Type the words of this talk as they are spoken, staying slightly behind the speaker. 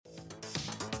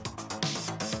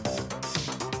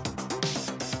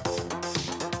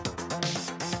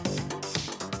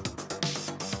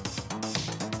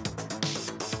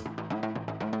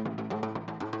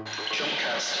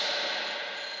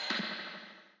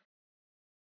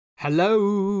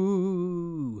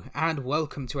Hello and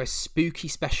welcome to a spooky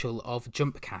special of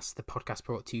Jumpcast, the podcast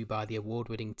brought to you by the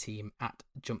award-winning team at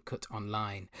Jump Cut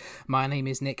Online. My name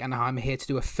is Nick and I'm here to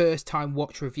do a first-time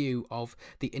watch review of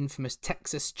the infamous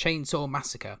Texas Chainsaw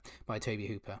Massacre by Tobe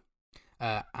Hooper.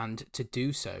 And to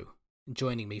do so,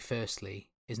 joining me firstly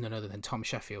is none other than Tom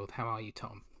Sheffield. How are you,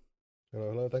 Tom?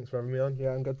 Hello, thanks for having me on.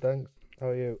 Yeah, I'm good, thanks. How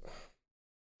are you?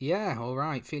 Yeah, all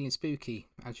right. Feeling spooky,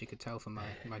 as you could tell from my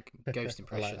ghost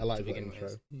impression I like to that begin intro.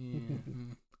 with.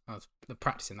 Yeah. I was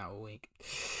practicing that all week.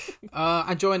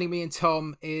 And joining me and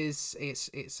Tom is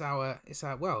our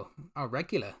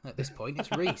regular at this point. It's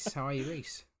Reese. How are you,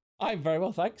 Reese? I'm very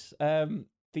well, thanks.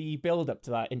 The build up to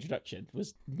that introduction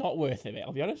was not worth it,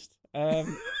 I'll be honest.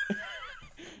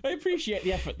 I appreciate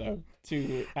the effort though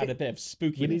to add a bit of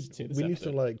spookiness to this. We need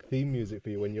some like theme music for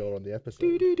you when you're on the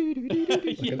episode.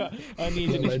 Yeah, I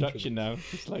need an introduction now.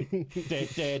 It's like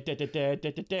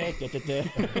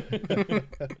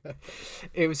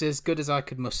It was as good as I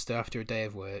could muster after a day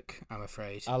of work, I'm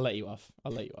afraid. I'll let you off.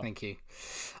 Thank you.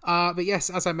 But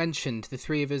yes, as I mentioned, the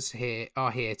three of us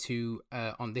are here to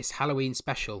on this Halloween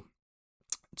special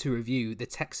to review the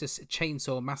Texas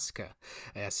Chainsaw Massacre,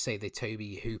 the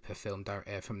Tobe Hooper film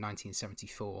from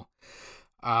 1974.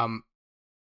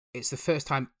 It's the first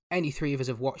time any three of us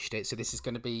have watched it, so this is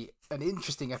going to be an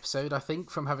interesting episode, I think,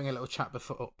 from having a little chat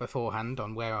beforehand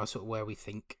on where we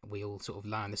think we all sort of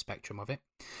lie on the spectrum of it.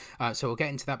 So we'll get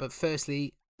into that, but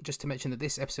firstly, just to mention that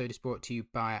this episode is brought to you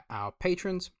by our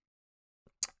patrons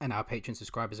and our patron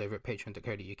subscribers over at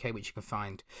patreon.co.uk, which you can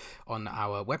find on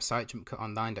our website,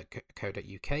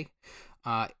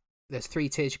 jumpcutonline.co.uk. There's 3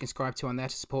 tiers you can subscribe to on there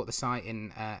to support the site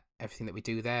in everything that we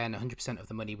do there, and 100% of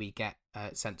the money we get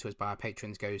sent to us by our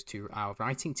patrons goes to our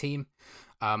writing team.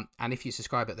 And if you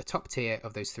subscribe at the top tier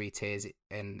of those 3 tiers, it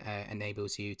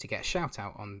enables you to get a shout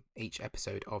out on each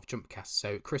episode of Jumpcast.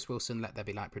 So Chris Wilson, Let There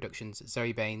Be Light Productions,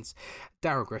 Zoe Baines,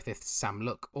 Daryl Griffiths, Sam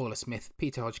Luck, Orla Smith,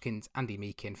 Peter Hodgkins, Andy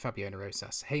Meakin, Fabiana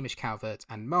Rosas, Hamish Calvert,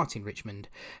 and Martin Richmond.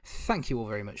 Thank you all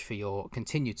very much for your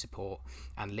continued support,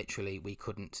 and literally we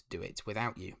couldn't do it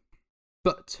without you.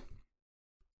 But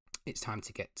it's time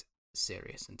to get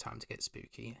serious and time to get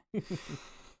spooky.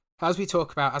 As we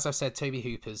talk about, as I've said, Tobe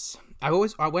Hooper's,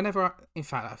 that's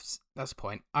the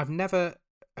point. I've never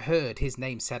heard his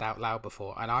name said out loud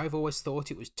before, and I've always thought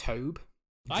it was Tobe.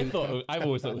 I've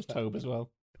always thought it was Tobe as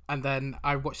well. And then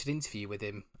I watched an interview with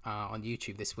him on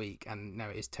YouTube this week, and no,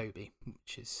 it is Tobe,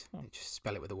 which is just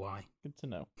spell it with a Y. Good to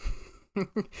know.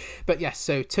 But yes,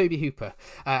 so Tobe Hooper,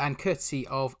 and courtesy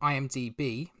of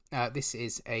IMDb, this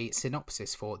is a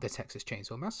synopsis for the Texas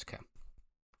Chainsaw Massacre.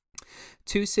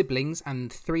 2 siblings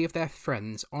and 3 of their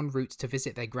friends, en route to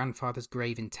visit their grandfather's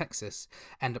grave in Texas,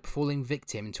 end up falling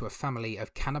victim to a family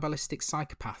of cannibalistic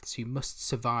psychopaths who must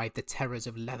survive the terrors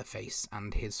of Leatherface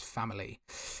and his family.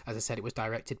 As I said, it was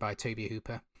directed by Tobe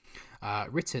Hooper,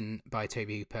 written by Tobe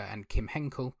Hooper and Kim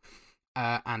Henkel,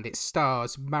 and it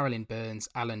stars Marilyn Burns,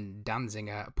 Alan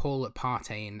Danziger, Paul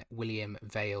Partain, William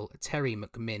Vale, Terry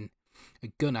McMinn,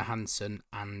 Gunnar Hansen,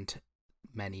 and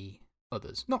many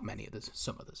others. Not many others,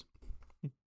 some others.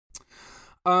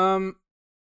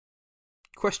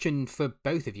 Question for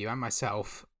both of you and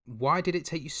myself: why did it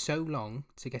take you so long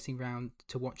to getting round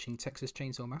to watching Texas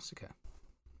Chainsaw Massacre?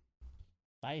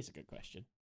 That is a good question.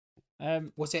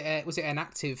 Was it an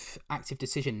active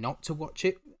decision not to watch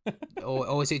it,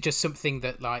 or is it just something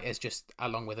that like has just,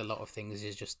 along with a lot of things,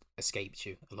 has just escaped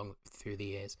you along through the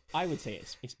years? I would say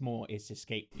it's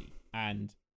escaped me,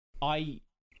 and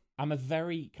I'm a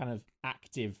very kind of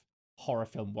active horror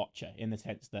film watcher in the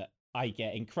sense that I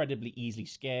get incredibly easily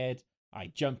scared,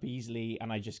 I jump easily,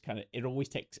 and I just it always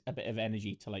takes a bit of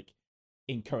energy to like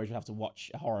encourage me to have to watch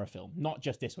a horror film, not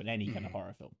just this one, any kind of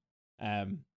horror film.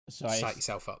 So psych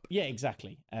yourself up. Yeah,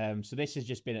 exactly. So this has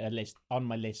just been a list on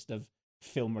my list of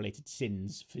film-related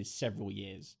sins for several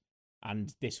years,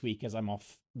 and this week, as I'm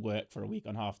off work for a week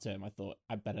on half term, I thought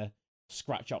I'd better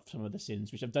scratch off some of the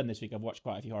sins, which I've done this week. I've watched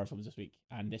quite a few horror films this week,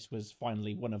 and this was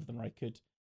finally one of them where I could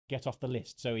get off the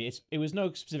list. So it was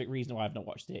no specific reason why I've not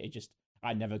watched it. It just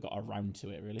I never got around to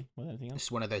it really more than anything else.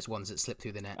 It's one of those ones that slip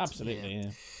through the net. Absolutely,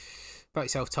 yeah. About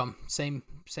yourself, Tom? Same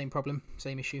problem,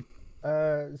 same issue.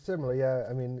 Similar, yeah.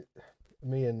 I mean,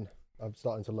 I'm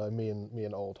starting to learn. Me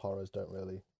and old horrors don't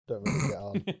really get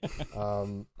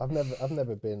on. I've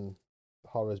never been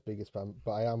horror's biggest fan,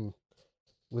 but I am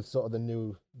with sort of the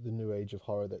new age of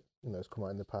horror that has come out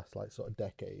in the past like sort of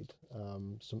decade.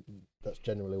 That's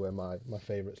generally where my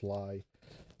favourites lie.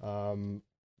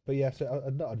 But yeah, so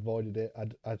I'd not avoided it.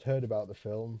 I'd heard about the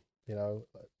film,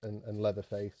 and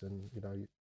Leatherface, and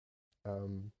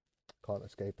Can't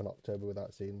Escape an October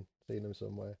without seeing him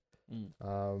somewhere.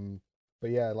 But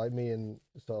yeah, like me in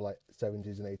sort of like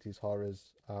 70s and 80s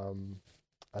horrors, I'm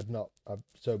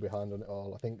so behind on it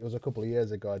all. I think it was a couple of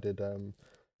years ago I did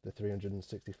the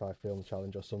 365 film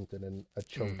challenge or something, and a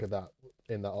chunk of that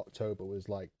in that October was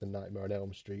like the Nightmare on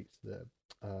Elm Street, the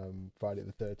Friday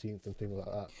the 13th, and things like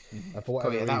that. And for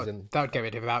whatever reason, that would get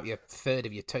rid of about your third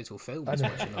of your total films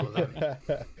watching all of them.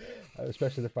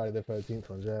 Especially the Friday the 13th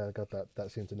ones. Yeah, I got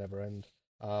that seemed to never end.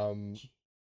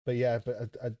 But yeah,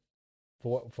 I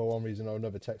for one reason or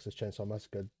another, Texas Chainsaw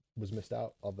Massacre was missed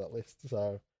out of that list.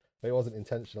 So it wasn't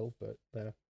intentional, but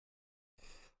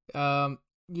yeah.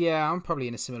 Yeah, I'm probably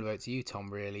in a similar boat to you, Tom,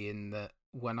 really, in that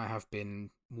when I have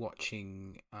been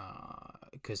watching,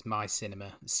 because my sin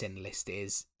list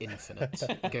is infinite,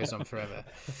 it goes on forever,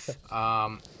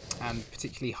 and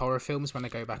particularly horror films, when I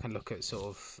go back and look at sort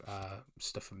of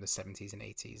stuff from the 70s and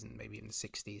 80s and maybe even the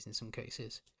 60s in some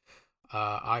cases,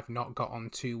 I've not got on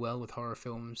too well with horror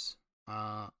films,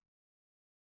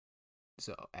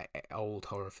 so old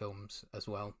horror films as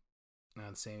well.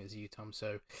 The same as you, Tom.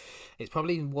 So it's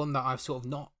probably one that I've sort of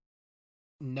not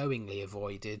knowingly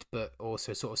avoided, but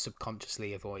also sort of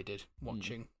subconsciously avoided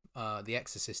watching. The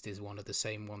Exorcist is one of the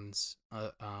same ones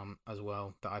as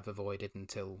well that I've avoided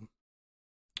until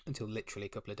literally a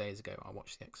couple of days ago. I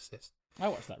watched The Exorcist. I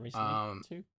watched that recently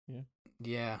too.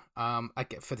 Yeah. I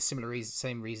get for the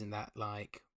same reason that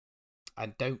like I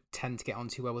don't tend to get on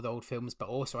too well with old films, but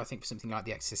also I think for something like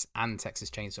The Exorcist and Texas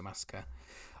Chainsaw Massacre,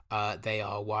 they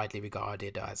are widely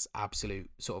regarded as absolute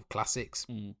sort of classics,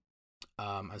 and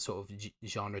sort of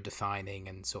genre defining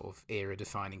and sort of era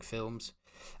defining films.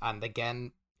 And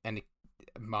again,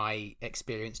 my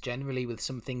experience generally with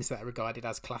some things that are regarded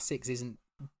as classics isn't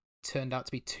turned out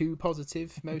to be too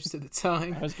positive most of the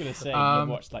time. I was gonna say, you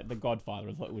watched like The Godfather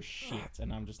and thought it was shit,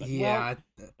 and I'm just like, yeah,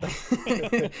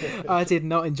 I did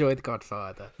not enjoy The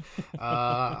Godfather.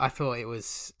 I thought it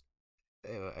was.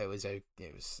 It was I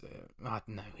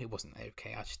don't know, it wasn't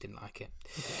okay. I just didn't like it.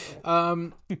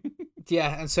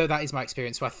 Yeah, and so that is my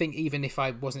experience. So I think even if I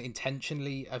wasn't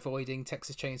intentionally avoiding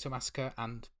Texas Chainsaw Massacre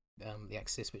and The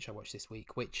Exorcist, which I watched this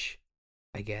week, which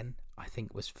again I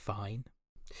think was fine,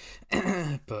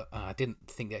 but I didn't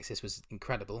think The Exorcist was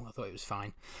incredible. I thought it was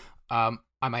fine. I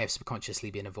may have subconsciously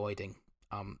been avoiding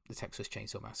the Texas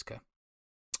Chainsaw Massacre.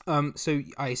 So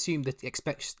I assume that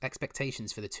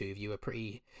expectations for the two of you are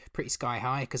pretty sky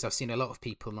high, because I've seen a lot of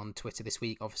people on Twitter this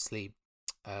week, obviously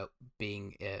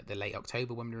being the late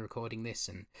October when we're recording this,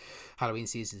 and Halloween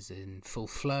season is in full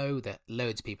flow, that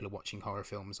loads of people are watching horror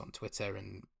films on Twitter.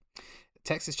 And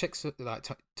like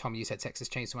Tom, you said Texas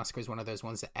Chainsaw Massacre is one of those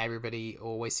ones that everybody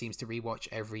always seems to rewatch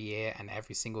every year, and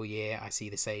every single year I see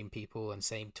the same people and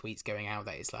same tweets going out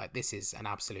that it's like, this is an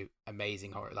absolute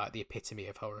amazing horror, like the epitome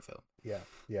of horror film. Yeah,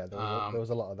 there was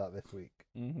a lot of that this week.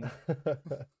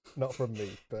 Not from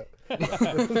me, but there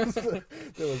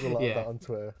was a lot of that on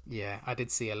Twitter. Yeah, I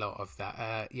did see a lot of that.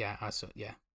 I saw.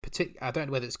 Yeah, I don't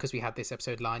know whether it's because we had this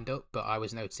episode lined up, but I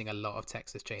was noticing a lot of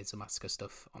Texas Chainsaw Massacre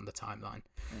stuff on the timeline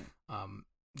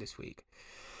this week.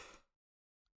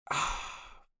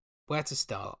 Where to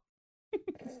start?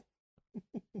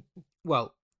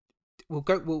 Well, we'll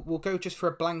go just for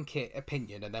a blanket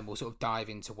opinion, and then we'll sort of dive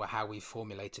into how we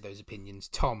formulated those opinions.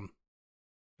 Tom,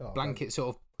 blanket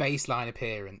sort of baseline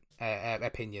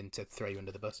opinion to throw you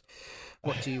under the bus.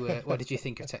 What did you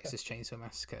think of Texas Chainsaw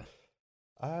Massacre?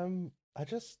 I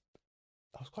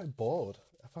was quite bored.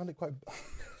 I found it quite.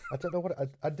 I don't know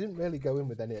I didn't really go in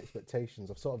with any expectations.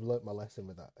 I've sort of learnt my lesson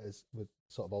with that, is with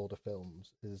sort of older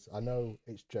films. Is I know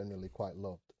it's generally quite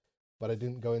loved, but I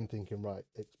didn't go in thinking, right,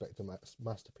 expect a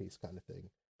masterpiece kind of thing.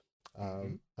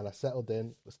 And I settled in.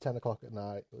 It was 10 o'clock at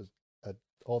night. It was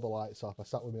all the lights off. I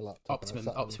sat with my laptop.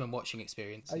 Optimum watching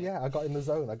experience. Yeah, I got in the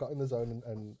zone.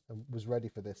 And was ready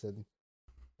for this. And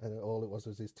all it was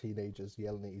these teenagers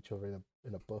yelling at each other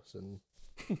in a bus and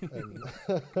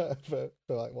for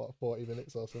like 40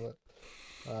 minutes or something.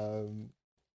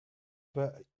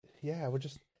 But yeah,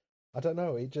 I don't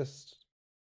know. It just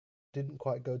didn't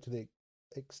quite go to the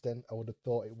extent I would have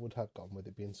thought it would have gone with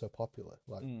it being so popular.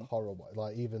 Like horror,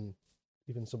 like even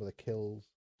some of the kills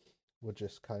were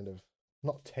just kind of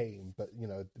not tame, but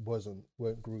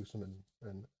weren't gruesome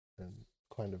and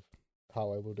kind of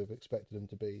how I would have expected them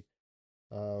to be.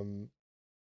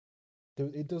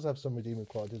 It does have some redeeming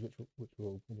qualities, which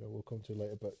we'll come to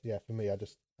later. But yeah, for me, I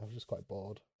was just quite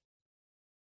bored.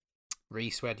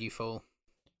 Reese, where do you fall?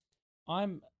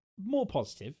 I'm more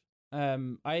positive.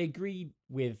 I agree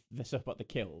with the stuff about the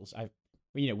kills.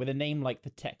 With a name like the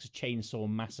Texas Chainsaw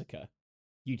Massacre,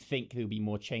 you'd think there would be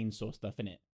more chainsaw stuff in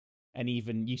it. And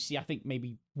even you see, I think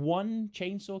maybe one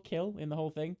chainsaw kill in the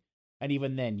whole thing, And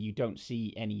even then, you don't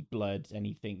see any blood,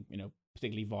 anything,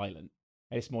 particularly violent.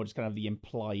 It's more just kind of the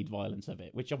implied violence of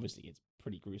it, which obviously is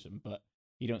pretty gruesome, but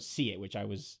you don't see it, which I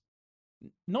was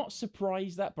not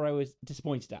surprised at, but I was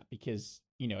disappointed at, because,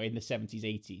 in the 70s,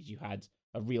 80s, you had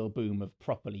a real boom of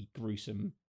properly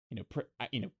gruesome,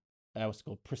 what's it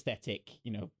called, prosthetic,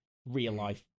 real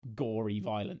life gory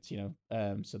violence,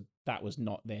 so that was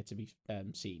not there to be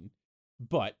seen.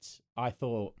 But I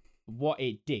thought what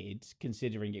it did,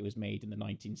 considering it was made in the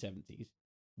 1970s,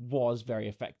 was very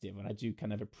effective, and I do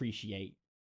kind of appreciate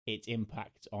its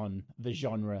impact on the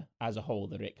genre as a whole.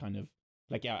 That it kind of,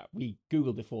 like, we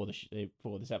googled before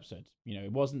this episode,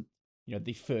 it wasn't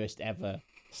the first ever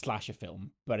slasher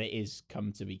film, but it is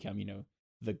come to become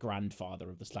the grandfather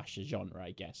of the slasher genre,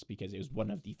 I guess, because it was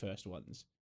one of the first ones.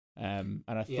 And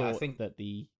I thought that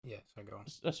so go on.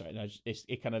 Oh, sorry, no,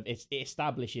 it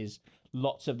establishes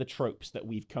lots of the tropes that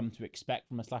we've come to expect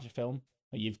from a slasher film.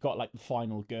 You've got like the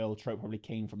final girl trope probably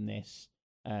came from this.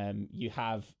 You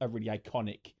have a really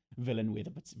iconic villain with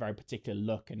a very particular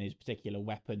look and his particular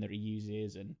weapon that he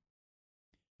uses, and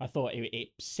I thought it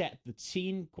set the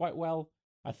scene quite well.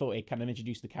 I thought it kind of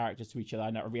introduced the characters to each other.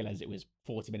 I realized it was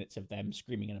 40 minutes of them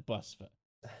screaming in a bus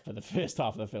for the first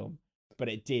half of the film, but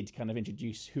it did kind of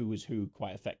introduce who was who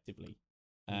quite effectively,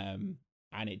 and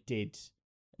it did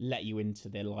let you into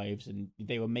their lives, and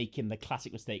they were making the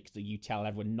classic mistakes that you tell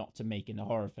everyone not to make in a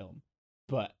horror film.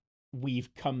 But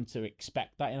we've come to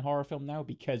expect that in horror film now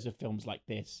because of films like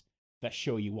this that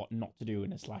show you what not to do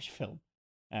in a slash film.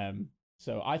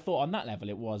 So I thought on that level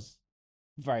it was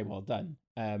very well done.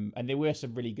 And there were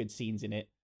some really good scenes in it.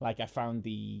 Like, I found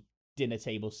the dinner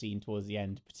table scene towards the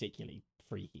end particularly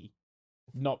freaky.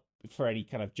 Not for any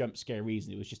kind of jump scare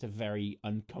reason. It was just a very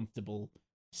uncomfortable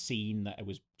scene that it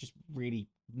was just really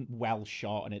well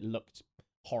shot, and it looked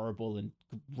horrible and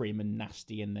grim and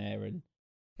nasty in there. And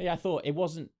yeah, I thought it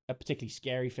wasn't a particularly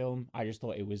scary film. I just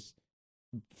thought it was,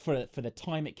 for the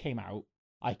time it came out,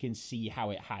 I can see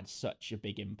how it had such a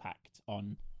big impact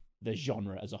on the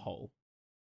genre as a whole.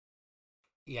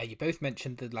 Yeah, you both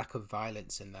mentioned the lack of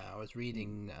violence in there. I was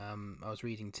reading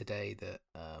today that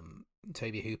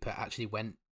Toby Hooper actually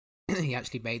he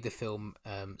actually made the film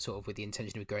sort of with the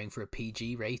intention of going for a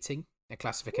PG rating, a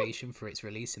classification for its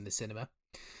release in the cinema,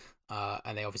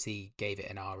 and they obviously gave it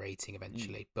an R rating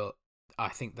eventually. But I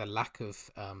think the lack of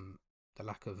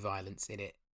violence in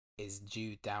it is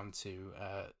due down to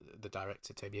the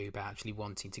director Toby Hooper actually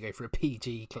wanting to go for a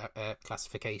PG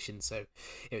classification, so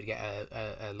it would get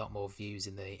a lot more views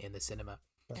in the cinema.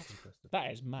 That's interesting.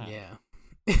 That is mad. Yeah.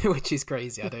 Which is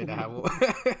crazy. I don't know how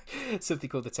something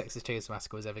called the Texas Chainsaw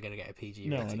Massacre was ever going to get a PG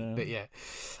rating. But yeah,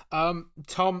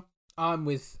 Tom, I'm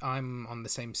on the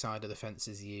same side of the fence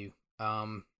as you.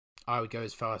 I would go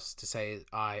as far as to say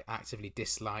I actively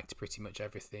disliked pretty much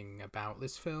everything about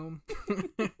this film.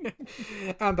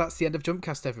 And that's the end of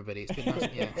Jumpcast, everybody. It's been nice.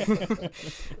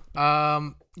 Yeah.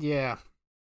 Yeah.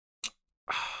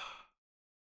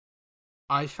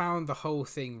 I found the whole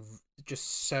thing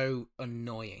just so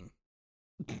annoying.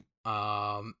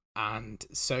 And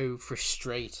so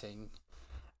frustrating,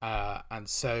 and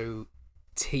so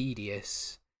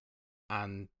tedious,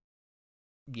 and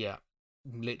yeah,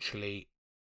 literally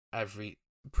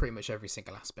pretty much every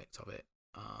single aspect of it,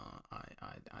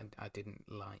 I didn't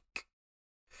like.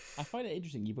 I find it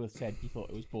interesting you both said you thought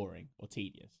it was boring or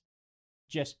tedious,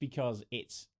 just because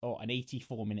it's an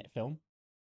 84-minute film.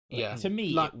 Yeah, to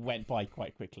me, it went by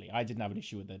quite quickly. I didn't have an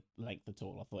issue with the length at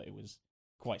all. I thought it was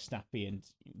quite snappy, and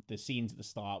the scenes at the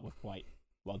start were quite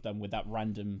well done with that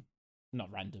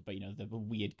not random, but the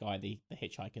weird guy, the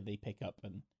hitchhiker they pick up,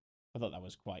 and I thought that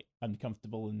was quite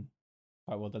uncomfortable and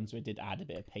quite well done, so it did add a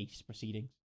bit of pace to proceedings.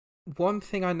 One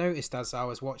thing I noticed as I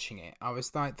was watching it, I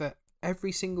was like that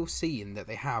every single scene that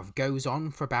they have goes on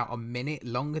for about a minute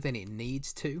longer than it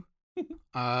needs to.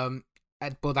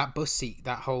 But that bus seat,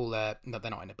 that whole no, they're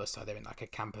not in a bus, they're in like a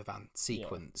camper van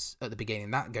sequence at the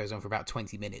beginning. That goes on for about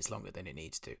 20 minutes longer than it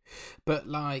needs to. But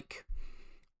like,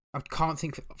 I can't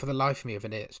think for the life of me of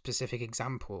a specific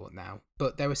example now.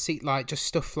 But there was just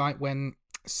stuff like when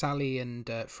Sally and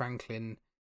Franklin,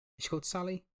 is she called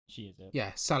Sally? She is.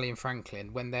 Yeah, Sally and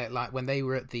Franklin, when they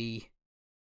were at the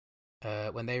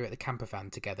camper van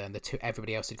together, and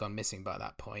everybody else had gone missing by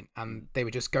that point, and they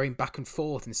were just going back and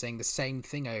forth and saying the same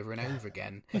thing over and over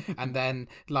again, and then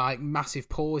like massive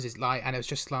pauses, and it was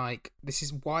just like,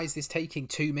 why is this taking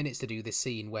 2 minutes to do this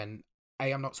scene when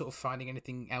I'm not sort of finding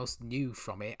anything else new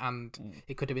from it, and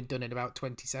it could have been done in about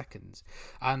 20 seconds,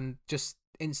 and just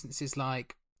instances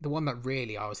like the one that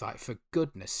really I was like, for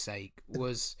goodness sake,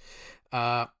 was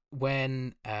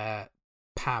when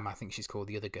Pam, I think she's called,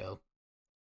 the other girl.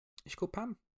 Is she called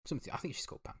Pam? something. I think she's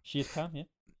called Pam. She is Pam, yeah.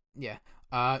 Yeah.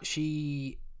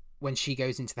 When she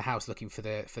goes into the house looking for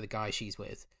the guy she's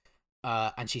with,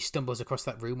 and she stumbles across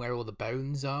that room where all the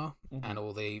bones are and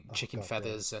all the chicken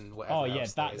feathers and whatever. Oh yeah,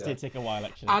 else that there did is. take a while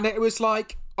actually. And it was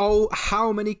like, oh,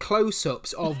 how many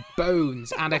close-ups of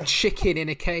bones and a chicken in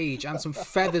a cage and some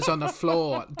feathers on the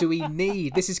floor do we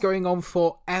need? This is going on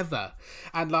forever.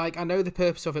 And like, I know the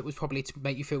purpose of it was probably to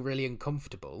make you feel really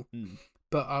uncomfortable,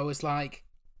 but I was like,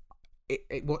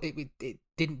 it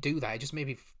didn't do that. It just made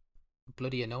me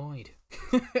bloody annoyed.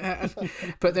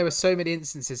 But there were so many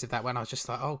instances of that when I was just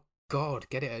like, oh God,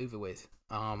 get it over with.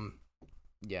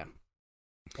 Yeah.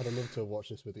 I'd have loved to have watched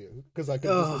this with you because I can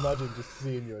just imagine just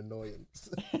seeing your annoyance.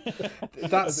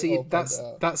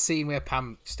 That scene where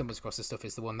Pam stumbles across the stuff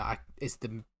is the one that is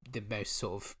the most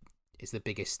sort of is the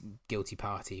biggest guilty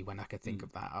party when I can think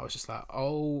of that. I was just like,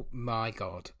 oh my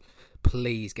God,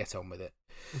 please get on with it.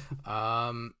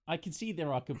 I can see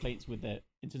there are complaints with it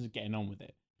in terms of getting on with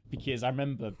it, because I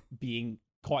remember being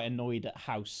quite annoyed at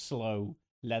how slow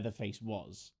Leatherface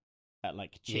was at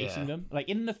like chasing them. Like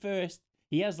in the first,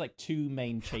 he has like two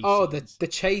main chase scenes. The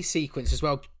chase sequence as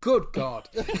well. Good God.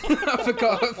 I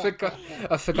forgot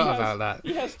about that.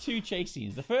 He has two chase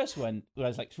scenes. The first one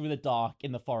was like through the dark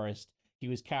in the forest. He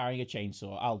was carrying a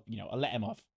chainsaw. I'll let him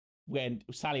off. When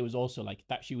Sally was also like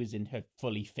that, she was in her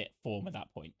fully fit form at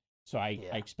that point. So I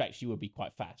expect she would be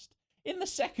quite fast. In the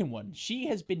second one, she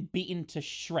has been beaten to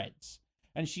shreds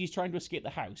and she's trying to escape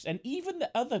the house. And even the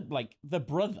other, like the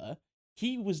brother,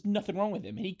 he was nothing wrong with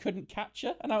him. He couldn't catch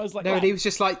her. And I was like, no, wow, he was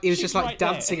just like right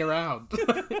dancing around.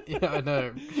 Yeah, I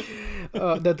know.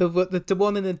 The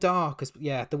one in the dark,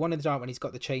 the one in the dark when he's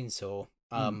got the chainsaw,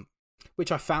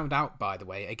 which I found out, by the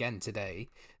way, again today,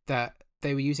 that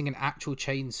they were using an actual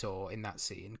chainsaw in that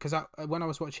scene. Because when I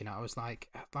was watching it, I was like,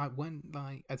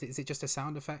 is it just a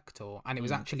sound effect and it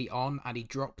was actually on, and he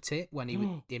dropped it when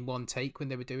he in one take when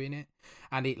they were doing it,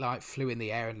 and it like flew in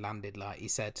the air and landed like he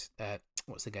said.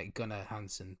 What's the guy? Gunnar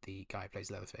Hansen, the guy who plays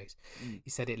Leatherface.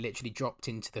 He said it literally dropped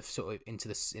into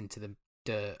the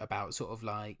dirt about sort of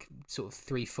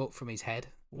 3 foot from his head.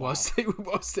 Wow.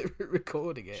 whilst they were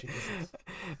recording it.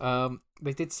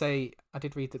 They did say, I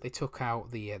did read that they took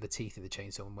out the teeth of the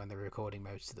chainsaw when they were recording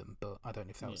most of them, but I don't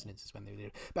know if that was an instance when they did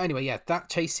it. But anyway, yeah, that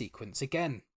chase sequence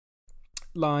again,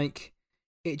 like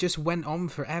it just went on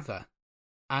forever,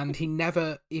 and he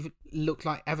never even looked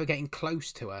like ever getting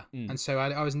close to her, and so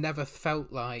I was never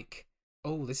felt like,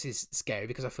 oh, this is scary,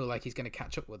 because I feel like he's going to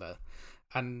catch up with her.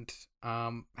 And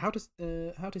how does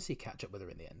he catch up with her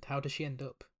in the end? How does she end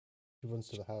up? She runs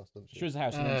to the house, doesn't she? She runs to the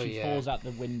house and then she falls out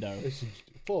the window. She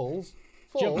falls?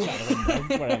 Jumps out the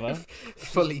window, whatever.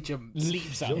 Fully jumps.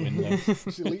 Leaps out the window.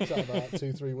 She leaps out about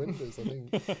 2-3 windows, I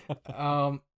think.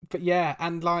 But yeah,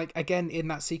 and like again in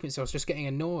that sequence, I was just getting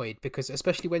annoyed because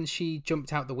especially when she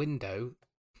jumped out the window,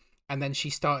 and then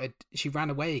she ran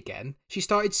away again. She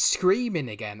started screaming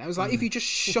again. I was like, if you just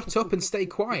shut up and stay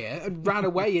quiet and ran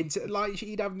away into like,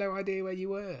 she'd have no idea where you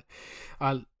were.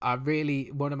 I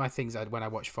really, one of my things when I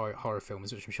watch horror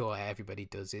films, which I'm sure everybody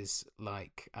does, is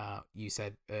like you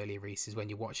said earlier, Reese, is when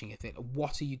you're watching it, think,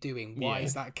 what are you doing? Why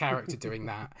is that character doing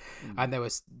that? And there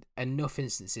was enough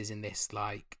instances in this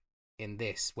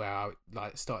where I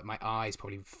started, my eyes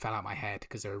probably fell out my head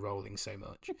because they were rolling so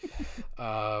much.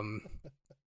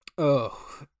 Oh,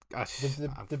 gosh.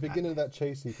 The beginning of that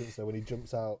chase sequence, though, when he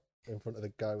jumps out in front of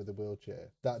the guy with the wheelchair,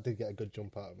 that did get a good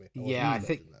jump out of me. I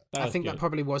think that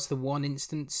probably was the one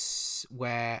instance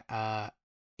where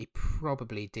he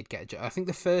probably did get I think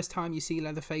the first time you see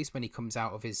Leatherface, when he comes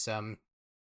out of his when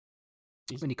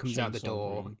he comes out the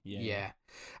door,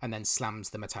 and then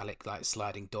slams the metallic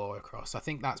sliding door across. I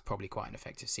think that's probably quite an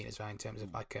effective scene as well in terms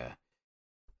of like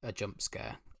a jump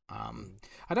scare.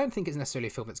 I don't think it's necessarily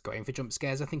a film that's going for jump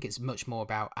scares. I think it's much more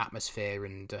about atmosphere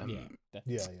and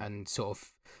and sort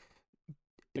of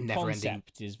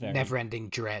never-ending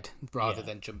dread rather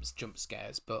than jump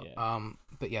scares. But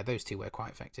yeah, those two were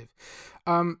quite effective.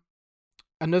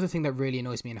 Another thing that really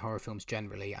annoys me in horror films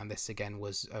generally, and this again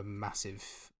was a massively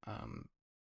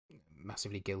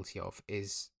guilty of,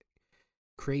 is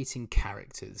creating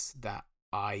characters that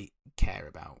I care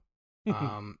about.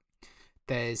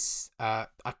 There's I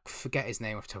forget his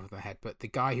name off the top of my head, but the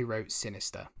guy who wrote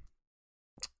Sinister,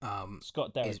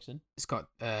 Scott Derrickson.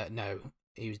 No,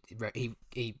 he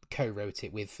co-wrote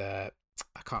it with I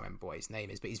can't remember what his name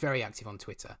is, but he's very active on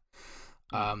Twitter.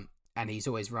 and he's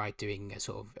always doing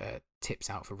sort of tips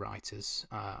out for writers.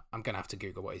 I'm gonna have to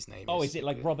Google what his name is. Oh, is it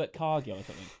like Robert Cargill or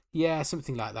something? Yeah,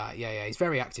 something like that. Yeah. He's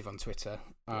very active on Twitter.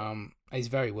 He's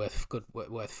very worth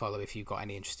follow if you've got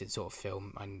any interest in sort of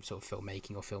film and sort of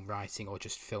filmmaking or film writing or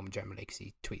just film generally, because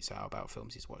he tweets out about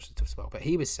films he's watched and stuff as well. But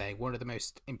he was saying one of the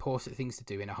most important things to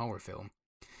do in a horror film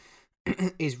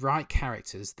is write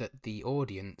characters that the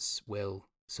audience will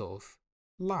sort of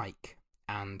like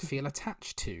and feel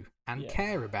attached to and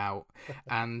care about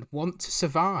and want to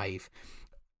survive.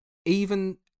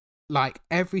 Even like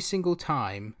every single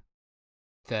time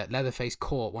that Leatherface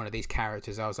caught one of these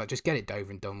characters, I was like, just get it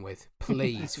over and done with,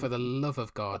 please, for the love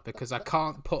of God, because I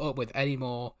can't put up with any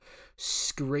more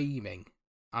screaming.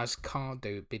 I just can't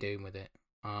be doing with it.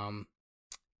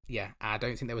 Yeah, I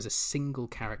don't think there was a single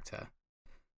character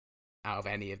out of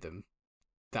any of them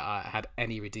that had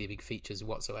any redeeming features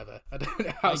whatsoever. I don't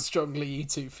know how strongly you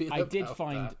two feel about that. I did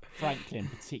find Franklin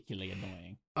particularly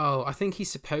annoying. Oh, I think he's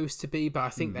supposed to be, but I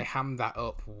think they hammed that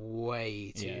up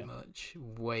way too much.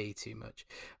 Way too much.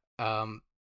 I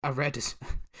read as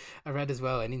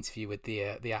well an interview with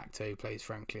the actor who plays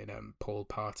Franklin, Paul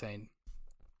Partain,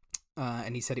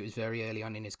 and he said it was very early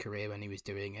on in his career when he was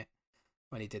doing it,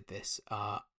 when he did this,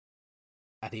 and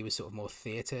he was sort of more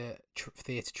theatre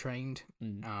trained.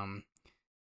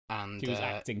 And he was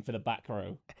acting for the back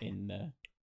row in.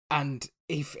 And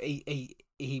if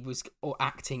he was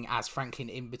acting as Franklin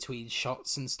in between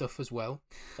shots and stuff as well.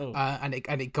 Oh. And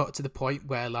it got to the point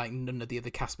where like none of the other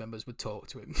cast members would talk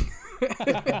to him.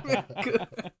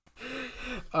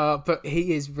 But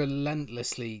he is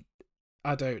relentlessly,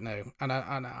 I don't know, and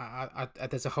I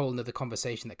there's a whole other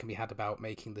conversation that can be had about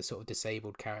making the sort of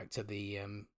disabled character the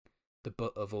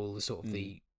butt of all the sort of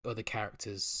the other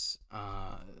characters'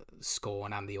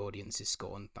 scorn and the audience's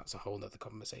scorn. That's a whole other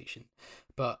conversation.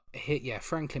 But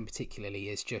Franklin particularly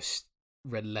is just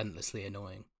relentlessly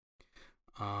annoying.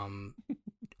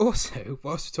 Also,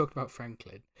 whilst we're talking about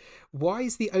Franklin, why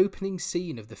is the opening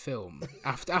scene of the film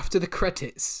after the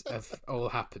credits have all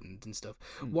happened and stuff?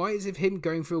 Why is it him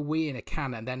going for a wee in a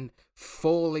can and then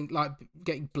falling, like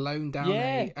getting blown down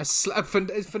a slab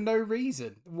for no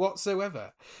reason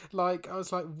whatsoever? Like, I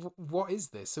was like, what is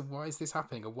this, and why is this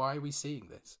happening, and why are we seeing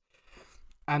this?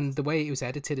 And the way it was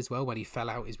edited as well, when he fell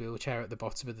out his wheelchair at the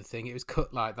bottom of the thing, it was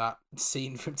cut like that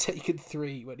scene from Taken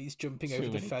 3 when he's jumping over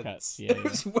the fence. Cuts. It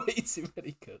was way too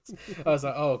many cuts. I was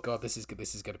like, oh god, this is going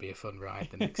to be a fun ride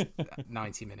the next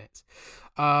 90 minutes.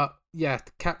 Tom,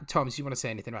 do you want to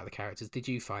say anything about the characters? Did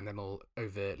you find them all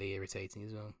overtly irritating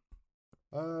as well?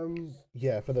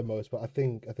 Yeah, for the most part. I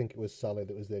think it was Sally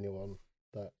that was the only one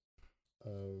that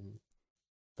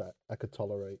I could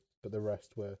tolerate, but the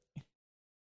rest were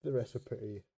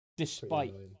pretty.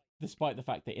 Despite the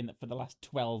fact that for the last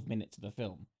 12 minutes of the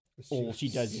film, all she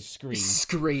does is scream.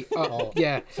 Scream.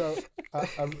 Yeah. So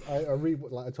like I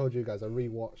told you guys, I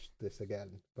rewatched this again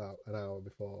about an hour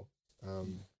before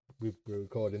we were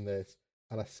recording this,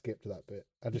 and I skipped that bit.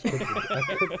 I just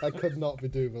couldn't. I could not be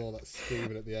doing all that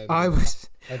screaming at the end. I was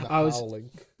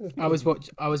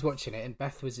watching it, and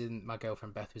my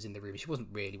girlfriend Beth was in the room. She wasn't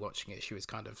really watching it. She was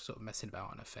kind of sort of messing about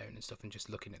on her phone and stuff, and just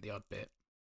looking at the odd bit.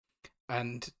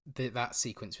 And that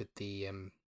sequence with the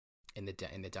in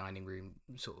the dining room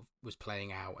sort of was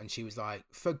playing out, and she was like,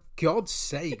 "For God's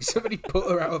sake, somebody put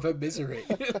her out of her misery!"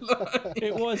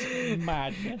 It was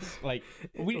madness. Like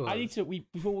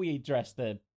before we address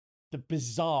the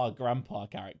bizarre grandpa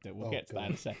character, we'll get to that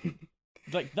in a second.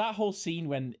 Like that whole scene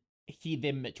when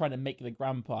them trying to make the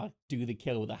grandpa do the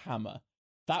kill with a hammer,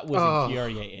 that was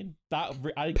infuriating.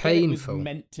 Painful.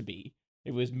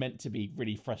 It was meant to be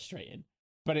really frustrating.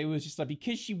 But it was just like,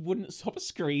 because she wouldn't stop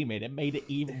screaming, it made it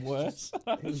even worse.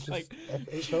 I was like,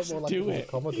 it felt more like a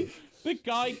comedy. The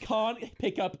guy can't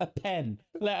pick up a pen,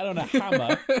 let alone a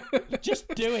hammer. Just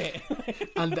do it.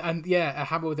 and a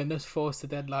hammer with enough force to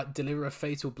then like deliver a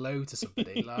fatal blow to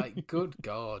somebody. Like, good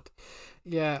God.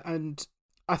 Yeah, and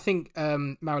I think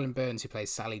Marilyn Burns, who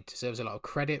plays Sally, deserves a lot of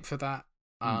credit for that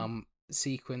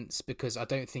sequence, because I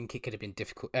don't think it could have been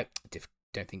difficult.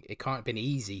 Don't think it can't have been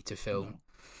easy to film. No.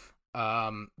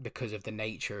 Because of the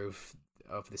nature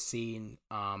of the scene,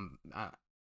 and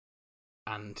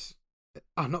I'm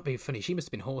not being funny, she must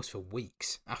have been hoarse for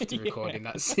weeks after recording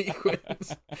that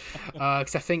sequence.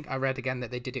 Because I think I read again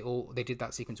that they did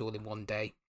that sequence all in one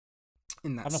day.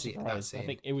 I'm not surprised. I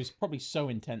think it was probably so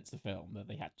intense to film that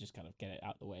they had to just kind of get it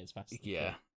out of the way as fast as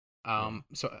they could.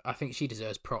 So I think she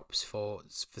deserves props for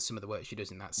some of the work she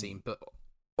does in that scene, but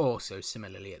also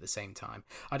similarly at the same time,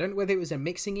 I don't know whether it was a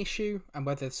mixing issue and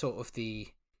whether sort of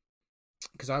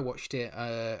because I watched it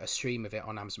a stream of it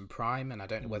on Amazon Prime, and I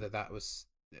don't know whether that was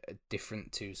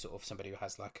different to sort of somebody who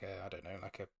has like a, I don't know,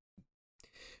 like a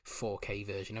 4K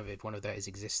version of it, one of those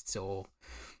exists, or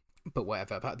but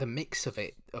whatever. But the mix of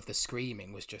it, of the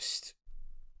screaming, was just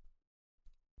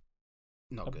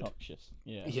not obnoxious.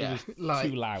 good. Yeah, it was like,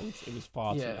 too loud. It was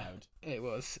far too loud. It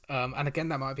was. And again,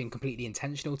 that might have been completely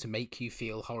intentional to make you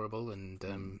feel horrible and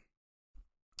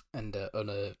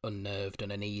unnerved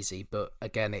and uneasy. But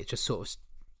again, it just sort of,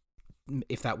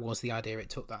 if that was the idea, it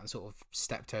took that and sort of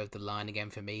stepped over the line again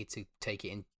for me to take it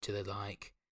into the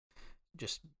like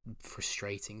just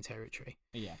frustrating territory.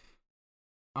 Yeah.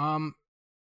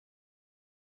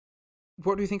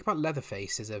 What do you think about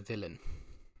Leatherface as a villain?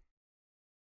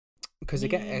 Because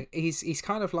again, he's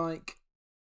kind of like,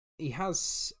 he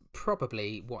has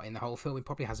probably, what, in the whole film, he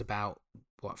probably has about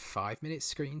 5 minutes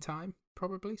screen time,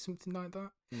 probably something like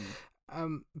that.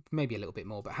 Maybe a little bit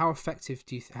more. But how effectively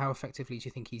do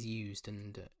you think he's used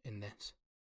in this?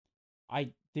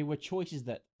 There were choices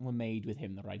that were made with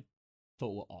him that I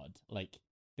thought were odd. Like,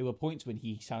 there were points when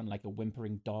he sounded like a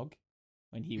whimpering dog,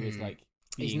 when he was like,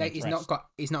 he's not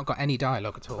got any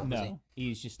dialogue at all. No,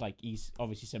 he's just like, he's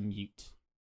obviously some mute,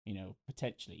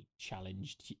 potentially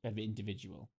challenged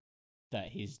individual that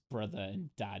his brother and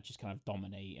dad just kind of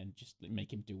dominate and just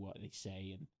make him do what they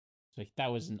say. And so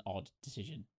that was an odd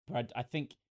decision. But I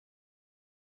think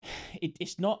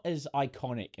it's not as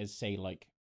iconic as, say, like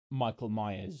Michael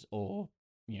Myers or,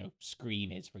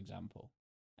 Scream is, for example.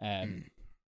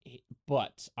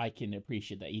 But I can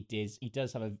appreciate that he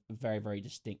does have a very, very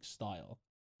distinct style.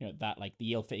 That like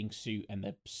the ill-fitting suit and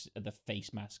the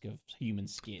face mask of human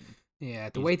skin.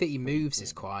 Yeah, the way that he moves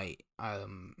is quite.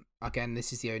 Again,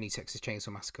 this is the only Texas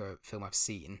Chainsaw Massacre film I've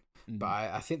seen, but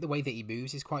I think the way that he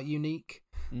moves is quite unique.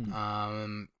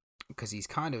 Because he's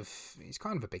kind of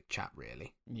a big chap,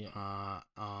 really. Yeah.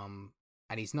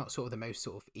 And he's not sort of the most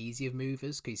sort of easy of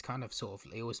movers. Because he's kind of sort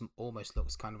of, he almost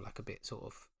looks kind of like a bit sort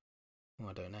of,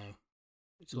 I don't know,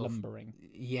 lumbering.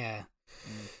 Yeah.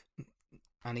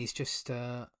 And he's just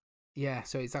so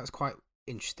that's quite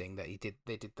interesting that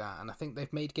they did that. And I think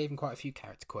gave him quite a few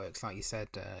character quirks, like you said,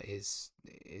 his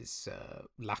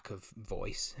lack of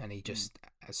voice, and he just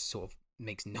sort of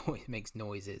makes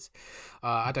noises.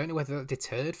 I don't know whether that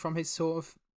deterred from his sort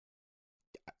of,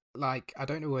 like, I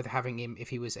don't know whether having him, if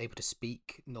he was able to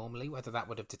speak normally, whether that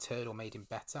would have deterred or made him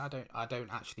better. I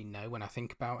don't actually know when I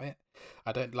think about it.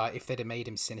 I don't, like, if they'd have made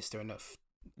him sinister enough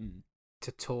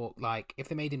to talk, like, if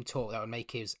they made him talk, that would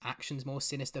make his actions more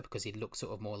sinister, because he'd look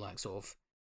sort of more like sort of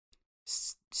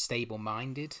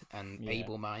stable-minded and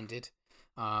able-minded.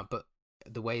 But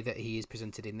the way that he is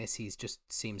presented in this, he's just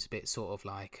seems a bit sort of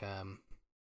like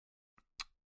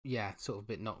sort of a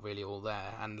bit not really all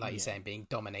there, and like you're saying, being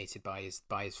dominated by his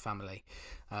family,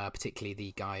 particularly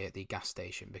the guy at the gas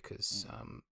station, because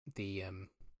the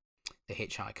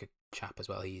hitchhiker chap as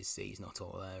well, he's not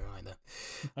all there either.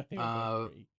 I think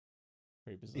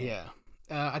pretty bizarre.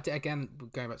 Yeah. Again,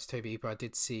 going back to Toby Hooper, I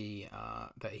did see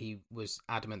that he was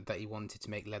adamant that he wanted to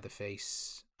make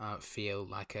Leatherface feel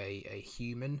like a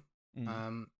human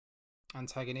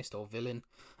antagonist or villain.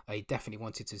 He definitely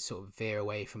wanted to sort of veer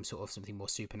away from sort of something more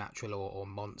supernatural or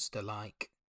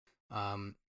monster-like,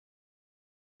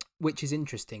 which is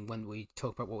interesting when we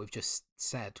talk about what we've just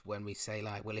said, when we say,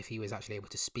 like, well, if he was actually able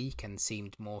to speak and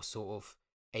seemed more sort of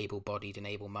able-bodied and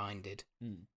able-minded,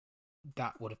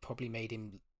 that would have probably made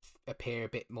him appear a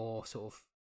bit more sort of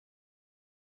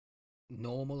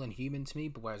normal and human to me.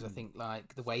 But whereas I think,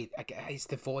 like, the way, it's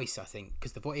the voice, I think,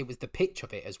 because it was the pitch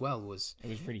of it as well, it was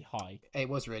really high. It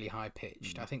was really high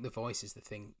pitched. I think the voice is the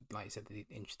thing, like you said, the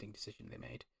interesting decision they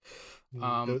made.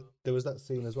 There was that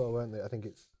scene as well, weren't there? I think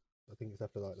it's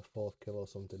after like the fourth kill or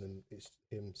something, and it's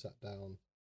him sat down,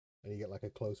 and you get like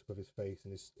a close up of his face,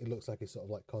 and it looks like he's sort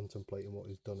of like contemplating what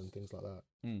he's done and things like that.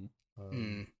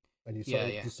 And you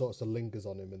sort of lingers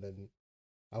on him, and then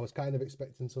I was kind of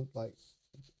expecting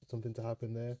something to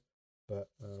happen there, but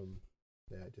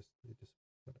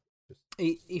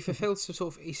he fulfills some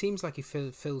sort of. He seems like he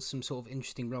fills some sort of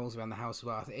interesting roles around the house as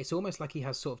well. It's almost like he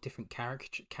has sort of different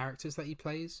characters that he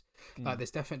plays. Like,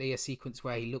 there's definitely a sequence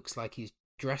where he looks like he's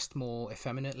dressed more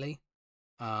effeminately.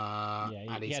 He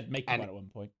had makeup on at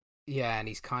one point. Yeah, and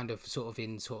he's kind of sort of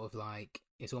in sort of like,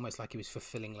 it's almost like he was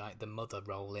fulfilling like the mother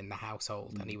role in the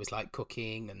household, and he was like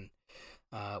cooking, and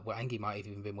I think he might have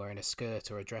even been wearing a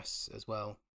skirt or a dress as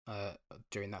well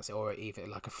during that, or even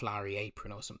like a flowery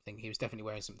apron or something. He was definitely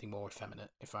wearing something more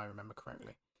effeminate, if I remember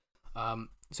correctly.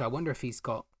 So I wonder if he's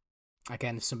got,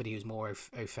 again, somebody who's more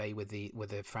au fait with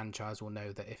the franchise will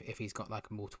know that if he's got like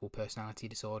a multiple personality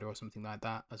disorder or something like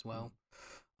that as well.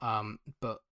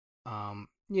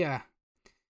 Yeah,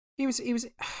 he was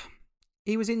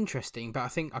He was interesting, but I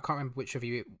think I can't remember which of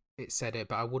you it said it,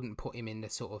 but I wouldn't put him in the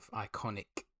sort of iconic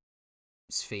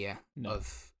sphere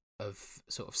of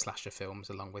sort of slasher films,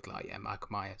 along with like Michael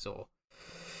Myers or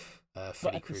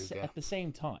Freddy Krueger. At the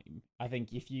same time, I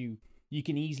think if you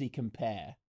can easily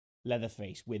compare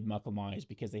Leatherface with Michael Myers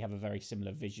because they have a very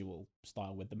similar visual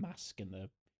style with the mask and the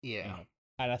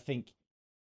and I think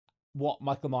what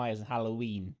Michael Myers and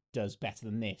Halloween does better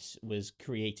than this was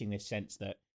creating this sense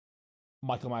that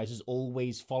Michael Myers is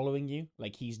always following you.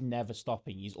 Like, he's never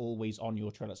stopping. He's always on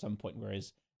your trail at some point,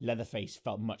 whereas Leatherface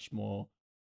felt much more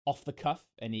off the cuff,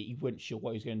 and he wasn't sure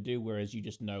what he was going to do, whereas you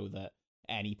just know that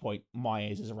at any point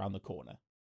Myers is around the corner.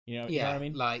 You know what I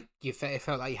mean? Like, it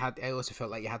felt like you had... I also felt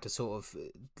like you had to sort of,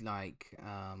 like...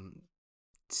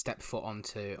 step foot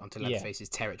onto Leatherface's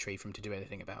territory for him to do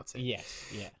anything about it. Yes,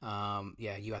 yeah.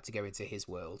 You had to go into his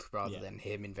world rather than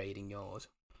him invading yours.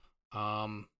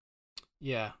 I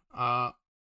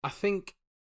think,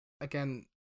 again,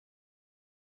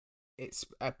 it's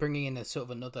bringing in a sort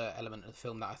of another element of the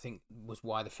film that I think was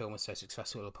why the film was so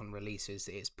successful upon release, is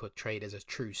it's portrayed as a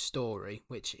true story,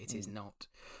 which it is not.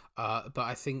 But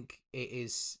I think it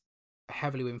is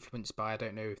heavily influenced by, I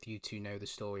don't know if you two know the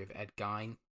story of Ed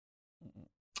Gein,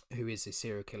 who is a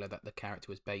serial killer that the character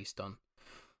was based on.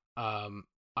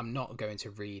 I'm not going to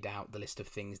read out the list of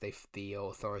things the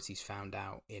authorities found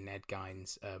out in Ed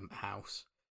Gein's house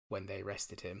when they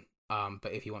arrested him.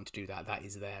 But if you want to do that, that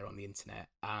is there on the internet.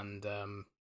 And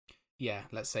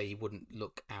let's say he wouldn't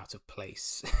look out of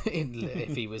place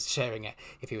if he was sharing it,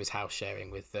 if he was house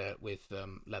sharing with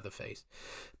Leatherface.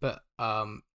 But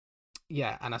and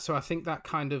so I think that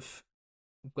kind of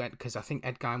went, because I think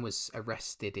Ed Gein was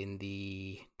arrested in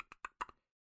the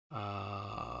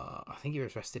I think he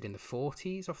was arrested in the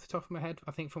 40s off the top of my head.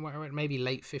 I think from what I read, maybe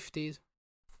late 50s,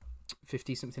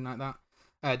 something like that.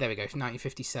 There we go.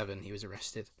 1957, he was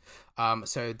arrested.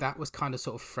 So that was kind of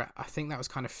sort of I think that was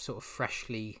kind of sort of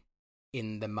freshly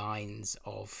in the minds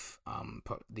of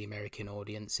the American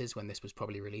audiences when this was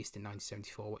probably released in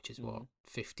 1974, which is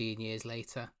 15 years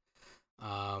later.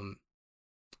 And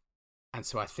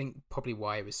so I think probably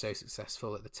why it was so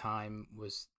successful at the time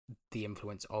was the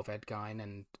influence of Ed Gein,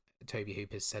 and Tobe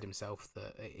Hooper said himself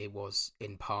that it was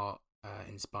in part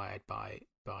inspired by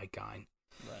Gein.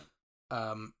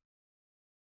 Right.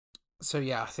 So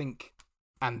I think,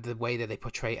 and the way that they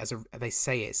portray it they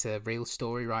say it's a real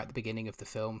story right at the beginning of the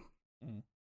film.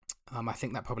 I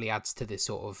think that probably adds to this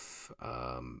sort of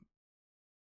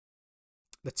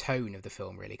the tone of the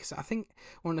film, really, because I think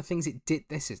one of the things it did,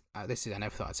 this is I never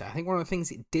thought I'd say, I think one of the things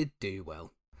it did do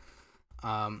well,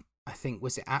 I think,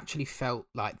 was it actually felt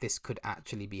like this could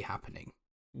actually be happening.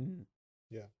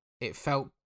 Yeah, it felt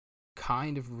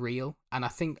kind of real, and I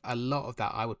think a lot of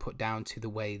that I would put down to the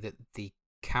way that the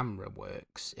camera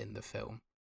works in the film.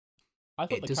 I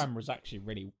thought the camera was actually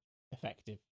really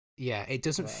effective. Yeah, it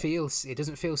doesn't feel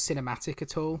cinematic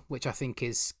at all, which I think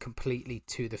is completely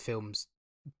to the film's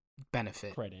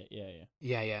benefit. Credit,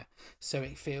 yeah. So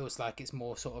it feels like it's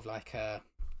more sort of like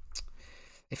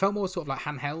it felt more sort of like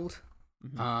handheld,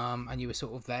 and you were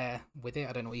sort of there with it.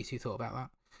 I don't know what you two thought about that.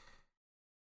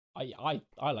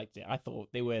 I liked it. I thought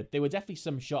there were definitely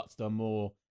some shots that are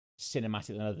more cinematic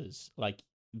than others. Like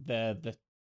the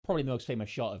probably the most famous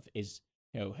shot of is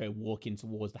her walking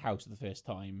towards the house for the first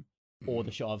time, or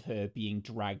the shot of her being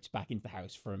dragged back into the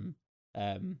house from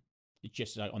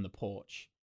just out on the porch.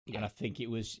 Yeah. And I think it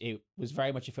was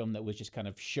very much a film that was just kind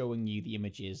of showing you the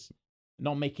images,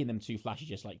 not making them too flashy,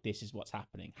 just like this is what's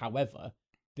happening. However,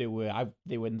 there were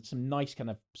some nice kind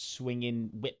of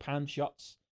swinging whip pan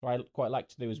shots where I quite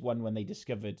liked. There was one when they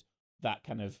discovered that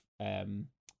kind of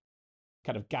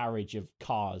garage of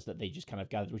cars that they just kind of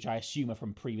gathered, which I assume are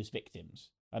from previous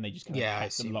victims, and they just kind of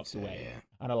kept them locked away. Yeah.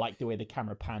 And I like the way the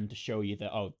camera panned to show you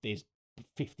that there's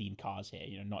 15 cars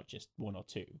here, not just one or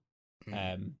two.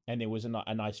 And there was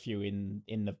a nice view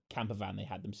in the camper van they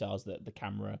had themselves, that the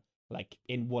camera, like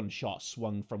in one shot,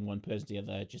 swung from one person to the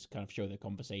other, just kind of show the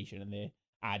conversation, and they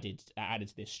added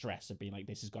to this stress of being like,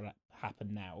 this has got to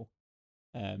happen now.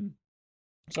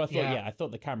 So I thought, I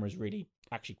thought the camera was really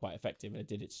actually quite effective, and it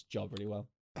did its job really well.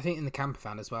 I think in the camper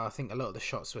van as well, I think a lot of the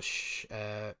shots were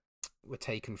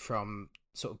taken from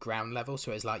sort of ground level,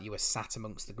 so it's like you were sat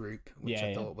amongst the group, which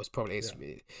I thought was probably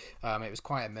it was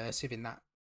quite immersive in that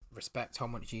respect.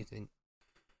 Tom, what did you think?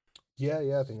 Yeah,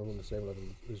 I think I'm on the same level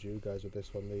as you guys with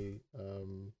this one.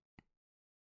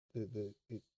 It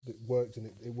works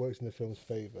in the film's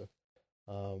favor,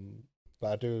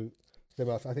 but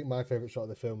I think my favorite shot of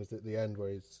the film is at the end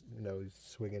where he's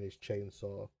swinging his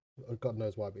chainsaw God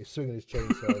knows why, but he's swinging his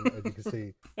chainsaw, and you can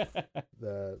see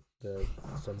the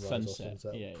sunrise Sunset, or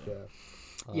sunset. yeah.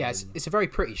 Yeah, it's a very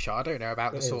pretty shot. I don't know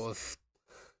about the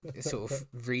It sort of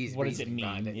reason. What does it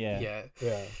behind mean? it. Yeah.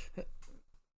 Yeah.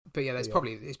 But yeah, it's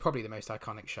Yeah. probably the most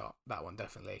iconic shot. That one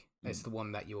definitely. It's the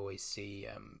one that you always see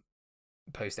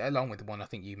posted, along with the one I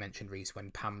think you mentioned, Reese,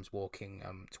 when Pam's walking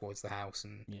towards the house,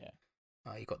 and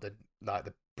you got the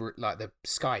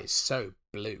sky is so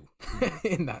blue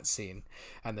in that scene,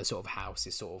 and the sort of house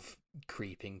is sort of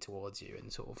creeping towards you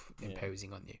and sort of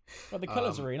imposing on you. But the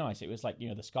colours are really nice. It was like,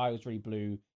 the sky was really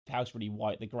blue, the house really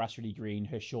white, the grass really green,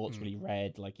 her shorts really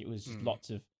red. Like, it was just lots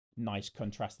of nice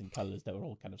contrasting colours that were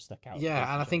all kind of stuck out.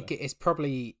 Yeah, and I think it's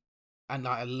probably, and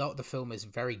like a lot of the film is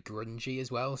very grungy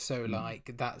as well. So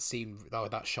like that scene,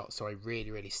 that shot, sorry,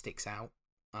 really really sticks out.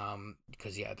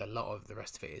 Because a lot of the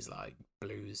rest of it is like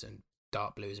blues and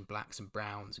dark blues and blacks and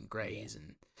browns and greys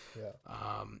and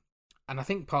and I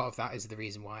think part of that is the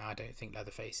reason why I don't think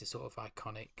Leatherface is sort of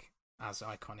iconic as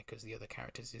the other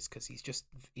characters, is because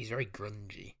he's very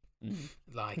grungy.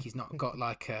 Like, he's not got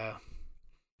like a,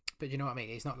 but you know what I mean,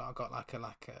 he's not got like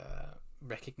a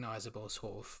recognizable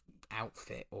sort of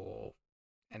outfit or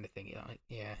anything.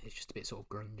 It's just a bit sort of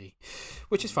grungy,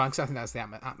 which is fine, because I think that's the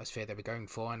atmosphere they were going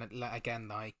for, and again,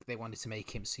 like, they wanted to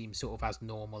make him seem sort of as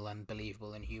normal and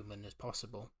believable and human as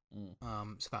possible.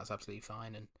 So that's absolutely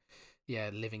fine. And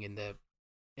living in the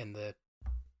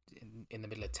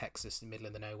middle of Texas, in the middle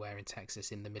of the nowhere in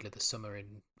Texas, in the middle of the summer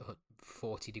in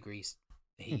 40 degrees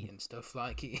heat and stuff,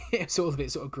 like, it's all a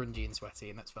bit sort of grungy and sweaty,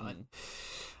 and that's fine.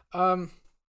 I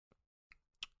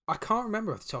can't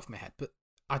remember off the top of my head, but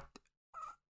I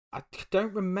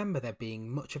don't remember there being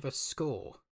much of a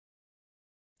score.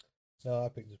 No, I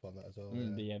picked up on that as well.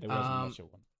 Yeah, there wasn't much of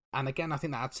one. And again, I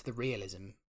think that adds to the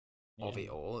realism of it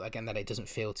all. Again, that it doesn't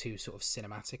feel too sort of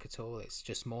cinematic at all. It's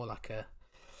just more like a,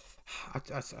 I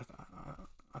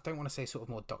don't want to say sort of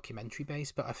more documentary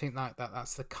based, but I think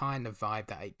that's the kind of vibe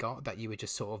that it got, that you were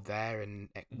just sort of there and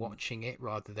watching it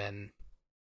rather than.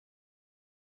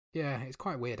 Yeah, it's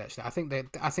quite weird actually. I think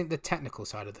the technical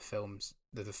side of the film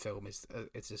is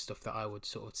it's the stuff that I would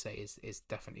sort of say is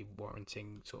definitely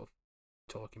warranting sort of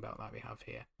talking about like we have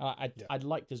here. I'd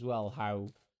liked as well how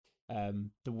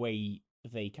the way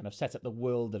they kind of set up the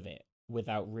world of it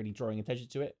without really drawing attention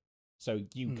to it. So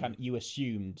you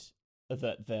assumed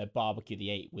that the barbecue they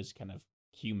ate was kind of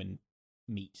human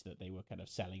meat that they were kind of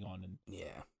selling on and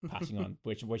passing on,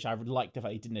 which I would like the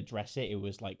fact they didn't address it. It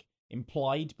was like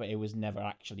implied, but it was never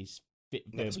actually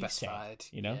verbally specified,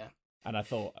 said, And I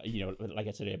thought, like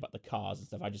I said earlier about the cars and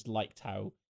stuff, I just liked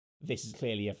how this is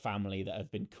clearly a family that have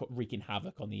been wreaking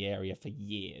havoc on the area for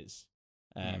years.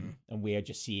 And we are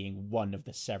just seeing one of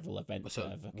the several events that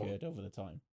have occurred over the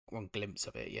time. One glimpse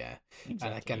of it, yeah. Exactly,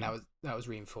 and again, that was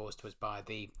reinforced by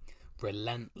the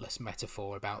relentless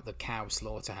metaphor about the cow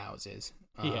slaughterhouses,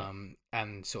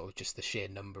 and sort of just the sheer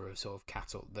number of sort of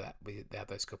cattle that they had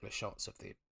those couple of shots of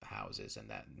the houses and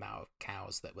the amount of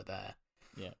cows that were there.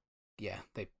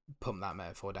 They pump that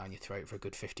metaphor down your throat for a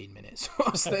good 15 minutes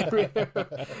whilst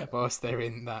they're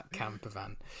in that camper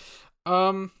van.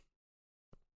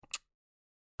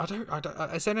 I don't.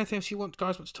 Is there anything else you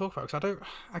guys want to talk about? Because I don't.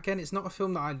 Again, it's not a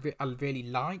film that I really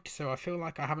liked, so I feel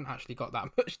like I haven't actually got that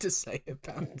much to say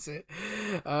about it.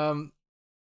 I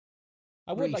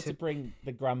would like to bring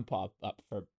the grandpa up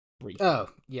for a brief. Oh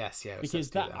yes,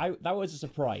 because that was a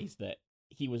surprise that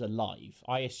he was alive.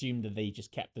 I assumed that they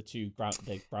just kept the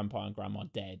grandpa and grandma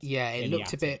dead. Yeah, it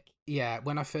looked a bit. Yeah,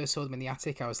 when I first saw them in the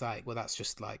attic, I was like, well, that's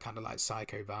just like kind of like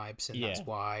Psycho vibes, and that's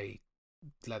why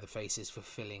Leatherface is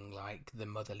fulfilling like the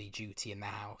motherly duty in the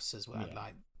house as well,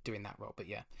 like doing that role. But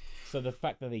yeah, so the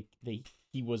fact that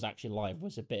he was actually alive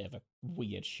was a bit of a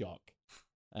weird shock.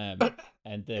 And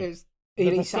the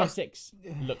prosthetics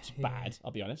looked bad,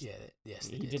 I'll be honest. Yeah, yes,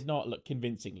 he did not look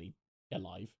convincingly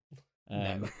alive.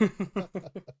 No.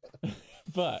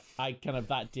 But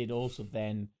that did also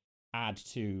then add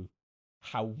to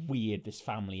how weird this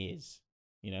family is,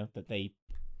 that they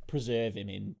preserve him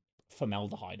in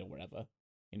formaldehyde or whatever,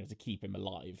 to keep him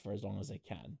alive for as long as they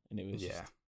can. And it was just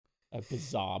a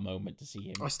bizarre moment to see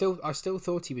him. I still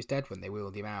thought he was dead when they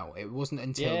wheeled him out. It wasn't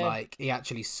until like he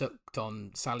actually sucked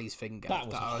on Sally's finger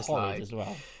that I was horrid like, as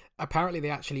well. Apparently they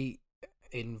actually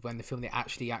when the film they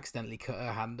actually accidentally cut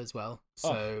her hand as well.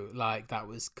 So like that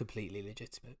was completely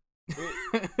legitimate.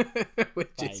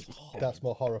 That's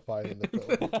more horrifying than the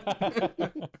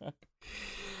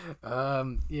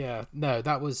film.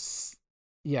 That was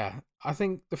I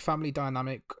think the family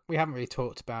dynamic, we haven't really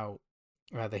talked about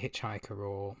the hitchhiker,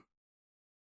 or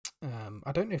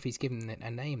I don't know if he's given it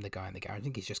a name, the guy in the garage. I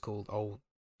think he's just called Old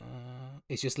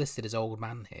It's just listed as old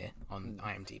man here on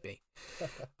IMDb.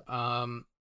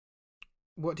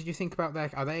 What did you think about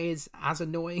that? Are they as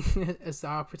annoying as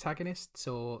our protagonists,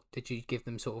 or did you give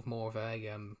them sort of more of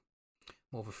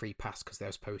a free pass because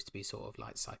they're supposed to be sort of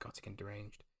like psychotic and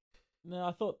deranged? No,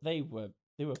 I thought they were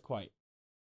quite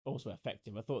also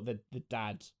effective. I thought the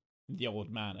dad, the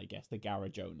old man, I guess, the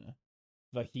garage owner,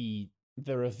 the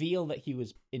reveal that he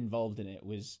was involved in it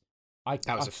was I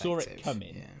saw it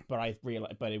coming, but I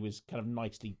realized, but it was kind of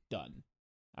nicely done.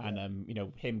 And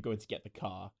him going to get the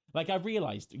car, like I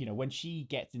realized, when she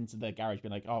gets into the garage,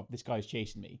 being like, "Oh, this guy's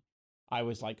chasing me," I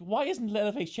was like, "Why isn't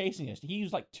Leatherface chasing us? He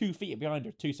was like 2 feet behind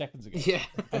her 2 seconds ago." Yeah,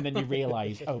 and then you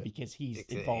realize, oh, because he's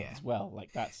involved as well.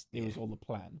 Like it was all the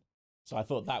plan. So I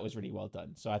thought that was really well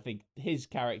done. So I think his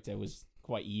character was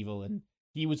quite evil, and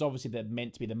he was obviously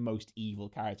meant to be the most evil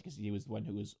character because he was the one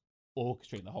who was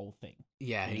orchestrating the whole thing.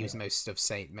 Yeah, he was most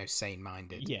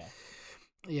sane-minded. Yeah.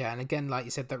 Yeah, and again, like you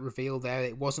said, that reveal there,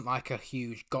 it wasn't like a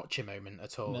huge gotcha moment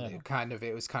at all. No.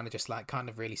 It was kind of just like kind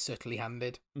of really subtly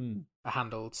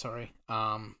handled. Sorry.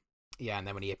 Yeah, and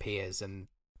then when he appears and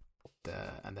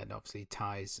then obviously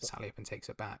ties Sally up and takes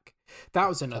it back. That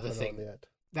was another thing.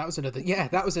 That was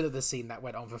another scene that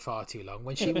went on for far too long.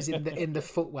 When she was in the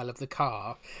footwell of the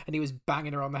car and he was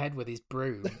banging her on the head with his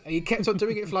broom. And he kept on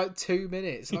doing it for like 2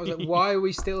 minutes. And I was like, why are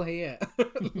we still here?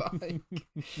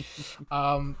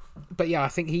 But yeah, I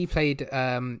think he played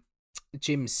Jim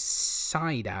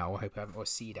Siedow. I hope I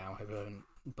haven't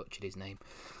butchered his name.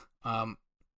 I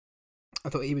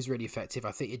thought he was really effective.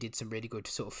 I think he did some really good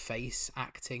sort of face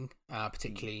acting,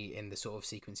 particularly in the sort of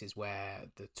sequences where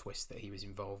the twist that he was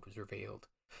involved was revealed.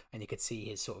 And you could see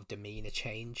his sort of demeanour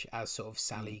change as sort of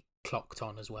Sally clocked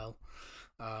on as well.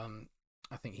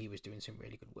 I think he was doing some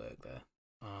really good work there.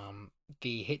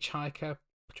 The hitchhiker,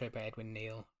 portrayed by Edwin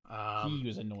Neal. He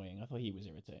was annoying. I thought he was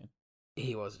irritating.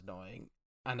 He was annoying.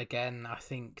 And again, I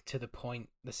think to the point,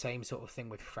 the same sort of thing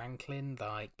with Franklin.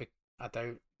 Like, I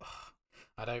don't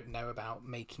know about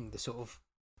making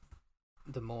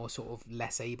the more sort of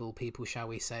less able people, shall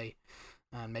we say,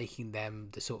 and making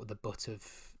them the sort of the butt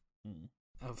of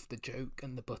the joke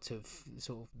and the butt of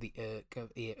sort of the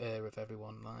ear of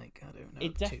everyone. Like, I don't know.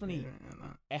 It definitely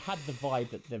it had the vibe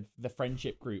that the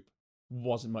friendship group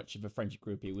wasn't much of a friendship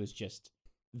group. It was just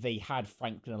they had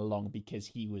Franklin along because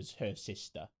he was her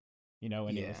sister,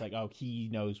 and it was like, oh, he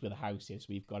knows where the house is.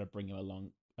 We've got to bring him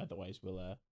along, otherwise we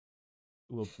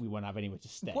won't have anywhere to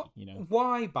stay.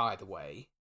 Why, by the way,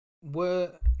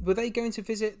 were they going to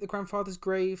visit the grandfather's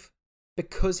grave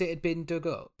because it had been dug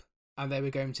up, and they were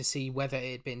going to see whether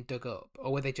it had been dug up,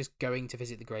 or were they just going to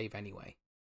visit the grave anyway?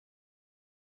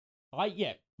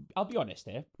 I'll be honest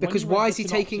here. Because why is she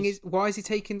taking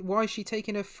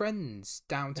her friends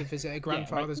down to visit her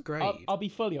grandfather's grave? I'll be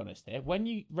fully honest here. When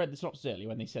you read the synopsis earlier,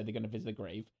 when they said they're going to visit the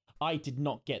grave, I did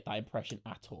not get that impression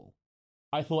at all.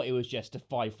 I thought it was just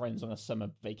 5 friends on a summer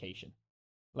vacation.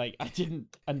 Like, I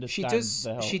didn't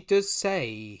understand She does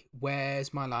say,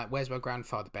 where's my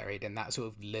grandfather buried? And that sort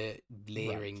of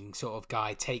leering sort of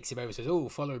guy takes him over and says, oh,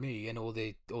 follow me. And all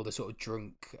the sort of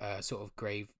drunk sort of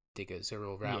grave diggers are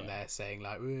all around there saying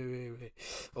like,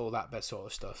 all that sort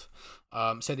of stuff.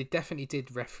 So they definitely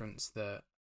did reference that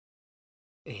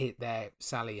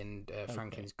Sally and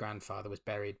Franklin's grandfather was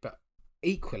buried. But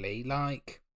equally,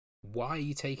 like, why are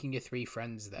you taking your 3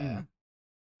 friends there?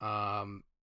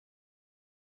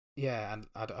 Yeah, and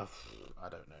I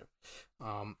don't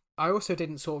know. I also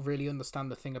didn't sort of really understand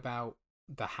the thing about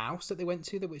the house that they went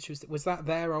to, which was that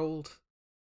their old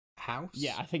house?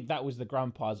 Yeah, I think that was the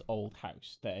grandpa's old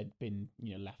house that had been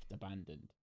left abandoned.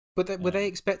 But were they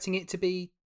expecting it to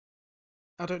be?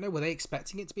 I don't know. Were they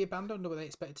expecting it to be abandoned, or were they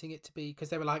expecting it to be because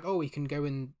they were like, oh, we can go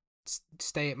and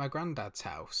stay at my granddad's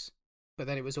house? But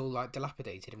then it was all like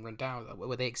dilapidated and run down.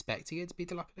 Were they expecting it to be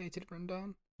dilapidated and run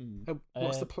down?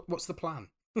 What's the plan?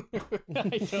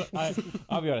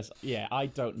 I'll be honest. Yeah, I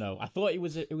don't know. I thought it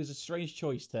was a strange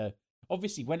choice to.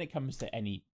 Obviously, when it comes to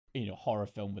any horror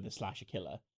film with a slasher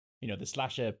killer, the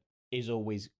slasher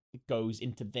always goes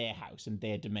into their house and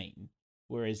their domain.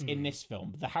 Whereas in this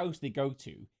film, the house they go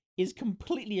to is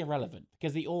completely irrelevant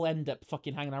because they all end up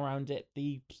fucking hanging around at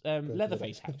the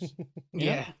Leatherface house.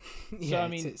 Yeah. So I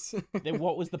mean, then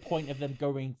what was the point of them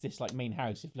going to this like main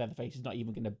house if Leatherface is not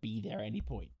even going to be there at any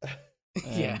point?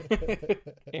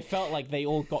 It felt like they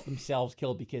all got themselves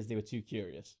killed because they were too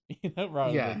curious,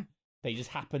 rather than they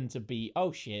just happened to be,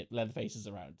 oh shit, Leatherface is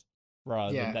around,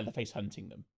 rather than Leatherface hunting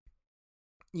them.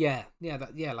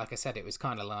 Like I said, it was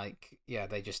kind of like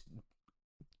they just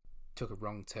took a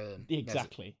wrong turn.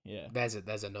 Exactly. Yeah.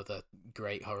 There's another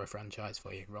great horror franchise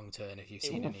for you. Wrong Turn. If you've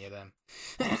seen any of them.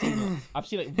 I've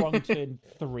seen like Wrong Turn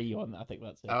 3 on. I think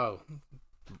that's it. Oh.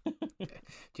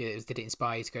 Did it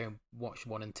inspire you to go and watch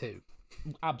 1 and 2?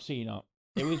 Absolutely not.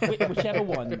 It was whichever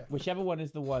one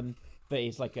is the one that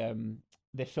is like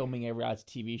they're filming a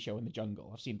reality TV show in the jungle.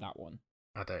 I've seen that one.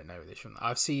 I don't know this one.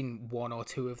 I've seen 1 or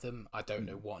 2 of them. I don't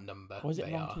know what number Was it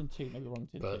they Wrong are. Turn 2? Maybe Wrong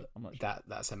Turn 2. I'm not sure.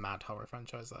 That's a mad horror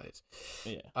franchise, that is.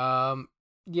 Yeah.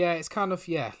 Yeah, it's kind of,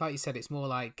 like you said, it's more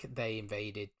like they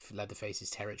invaded Leatherface's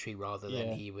territory rather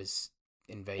than he was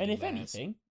invading And if theirs.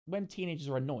 anything, when teenagers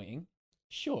are annoying,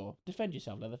 sure, defend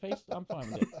yourself, Leatherface. I'm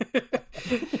fine with it.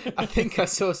 I think I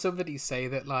saw somebody say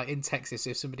that, like, in Texas,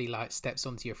 if somebody like steps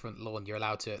onto your front lawn, you're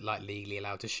allowed to, like, legally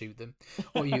allowed to shoot them,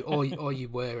 or you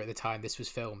were at the time this was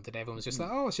filmed, and everyone was just like,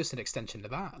 oh, it's just an extension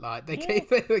of that. Like they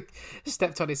like,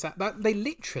 stepped on his. They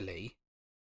literally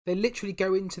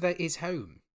go into his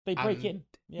home. They break in.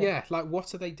 Yeah, like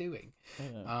what are they doing?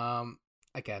 Yeah.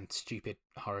 Again, stupid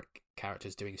horror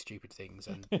characters doing stupid things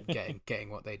and getting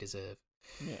what they deserve.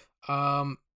 Yeah.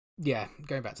 Yeah,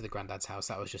 going back to the granddad's house,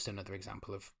 that was just another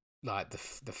example of like the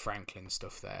Franklin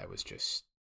stuff. There was just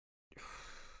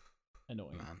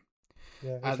Annoying. Man.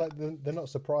 Yeah, it's like they're not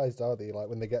surprised, are they? Like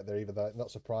when they get there, either they're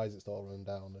not surprised it's all run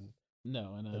down and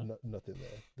No, I know. nothing there.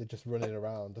 They're just running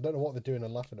around. I don't know what they're doing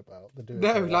and laughing about. They're doing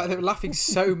No, like they were laughing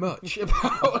so much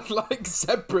about like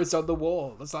zebras on the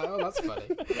wall. It's like, oh, that's funny.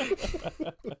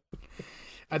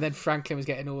 And then Franklin was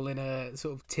getting all in a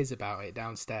sort of tiz about it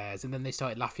downstairs, and then they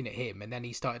started laughing at him, and then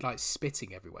he started like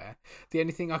spitting everywhere. The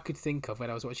only thing I could think of when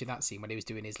I was watching that scene, when he was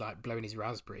doing his like blowing his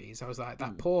raspberries, I was like,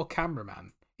 that poor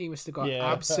cameraman. He must have got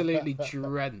absolutely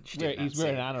drenched. He's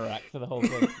wearing an anorak for the whole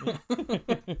thing.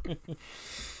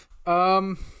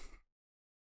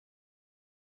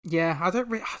 Yeah, I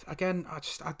don't I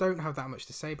don't have that much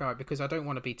to say about it because I don't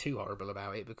want to be too horrible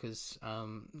about it because I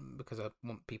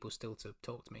want people still to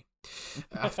talk to me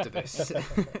after this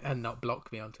and not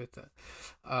block me on Twitter.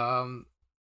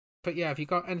 But yeah, have you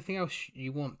got anything else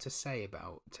you want to say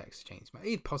about Texas Chainsaw,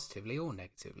 either positively or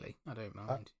negatively? I don't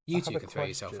mind. You two can throw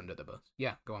yourself under the bus.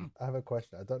 Yeah, go on. I have a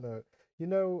question. I don't know. You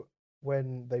know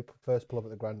when they first pull up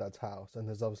at the granddad's house and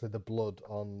there's obviously the blood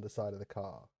on the side of the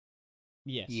car?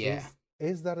 Yes. Yeah.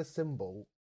 Is that a symbol?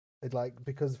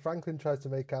 Because Franklin tries to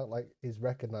make out like he's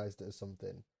recognized it as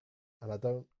something, and I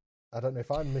don't know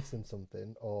if I'm missing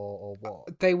something or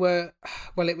what. They were,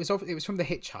 well, it was from the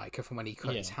hitchhiker from when he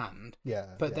cut his hand.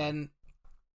 Yeah. But then,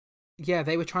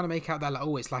 they were trying to make out that like,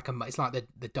 it's like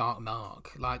the dark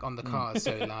mark like on the car,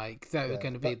 so like they were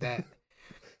going to be there.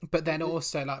 But then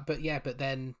also but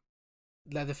then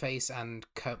Leatherface and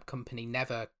company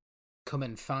never come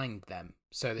and find them,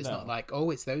 so it's not like,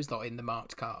 oh, it's those lot in the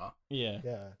marked car. Yeah.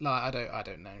 Like I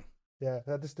don't know. Yeah,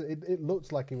 it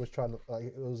looked like he was trying to, like,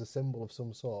 it was a symbol of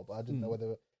some sort, but I didn't know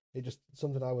whether it just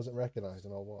something I wasn't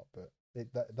recognizing or what. But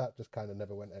that just kind of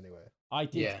never went anywhere. I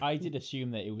did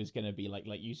assume that it was going to be like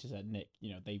you said, Nick.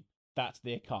 You know, that's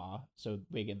their car, so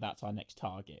that's our next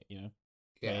target. You know.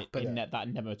 Yeah, but that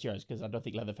never materialized because I don't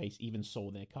think Leatherface even saw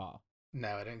their car. No,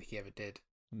 I don't think he ever did.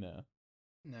 No,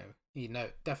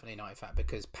 definitely not. In fact,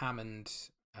 because Pam and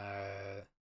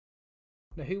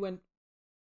who went?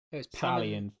 It was Pam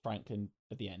Sally and Franklin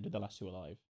at the end, are the last two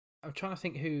alive. I'm trying to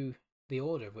think who the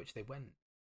order of which they went.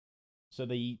 So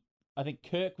I think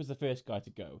Kirk was the first guy to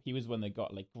go. He was when they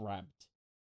got like grabbed,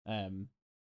 in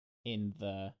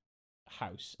the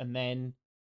house, and then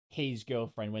his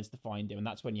girlfriend went to find him, and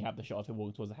that's when you have the shot of him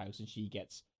walking towards the house, and she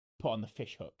gets put on the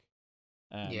fish hook.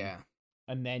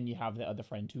 And then you have the other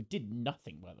friend who did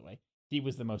nothing, by the way. He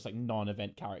was the most like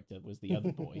non-event character, was the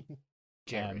other boy.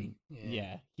 Jerry.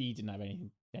 He didn't have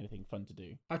anything fun to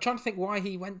do. I'm trying to think why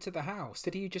he went to the house.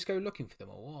 Did he just go looking for them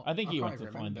or what? I think he went to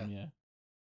find them, yeah.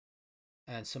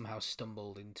 And somehow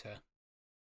stumbled into...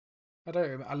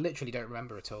 I literally don't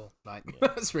remember at all. Like,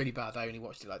 that's really bad. I only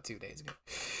watched it like 2 days ago.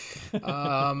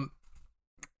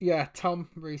 Yeah, Tom,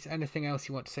 Reese, anything else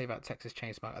you want to say about Texas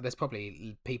Chainsaw? There's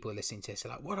probably people listening to this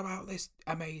like, what about this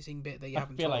amazing bit that you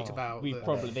haven't talked about?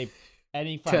 They've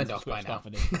any turned off by now.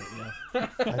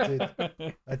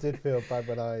 I did feel bad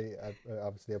when I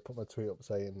obviously I put my tweet up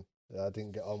saying I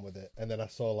didn't get on with it, and then I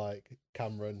saw like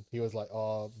Cameron. He was like,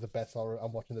 "Oh, the best horror!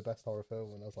 I'm watching the best horror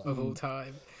film," and I was like, of all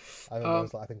time. And then I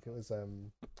was like, I think it was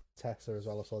Tessa as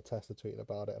well. I saw Tessa tweeting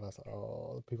about it, and I was like,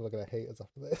 "Oh, people are gonna hate us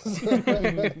after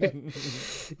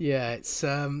this." Yeah, it's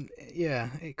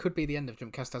it could be the end of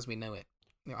Jumpcast as we know it.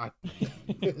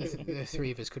 The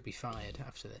three of us could be fired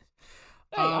after this.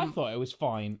 I thought it was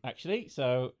fine, actually.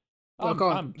 So go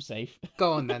on. I'm safe.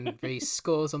 Go on then, Reese.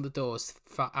 Scores on the doors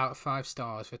out of 5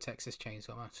 stars for Texas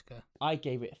Chainsaw Massacre. I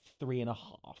gave it 3.5.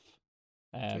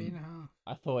 3.5.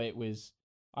 I thought it was.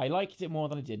 I liked it more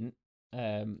than I didn't.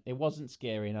 It wasn't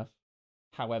scary enough.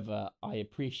 However, I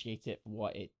appreciate it for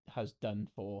what it has done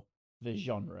for the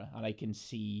genre, and I can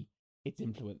see its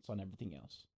influence on everything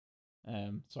else.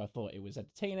 So I thought it was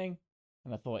entertaining,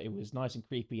 and I thought it was nice and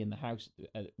creepy in the house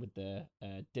with the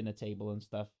dinner table and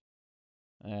stuff.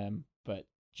 But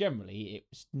generally, it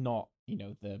was not,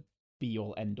 the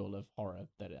be-all, end-all of horror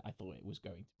that I thought it was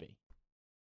going to be.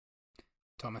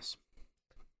 Thomas?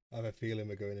 I have a feeling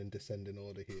we're going in descending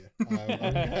order here.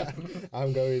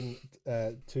 I'm going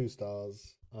 2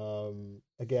 stars.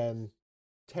 Again,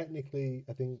 technically,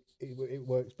 I think it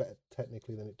works better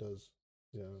technically than it does,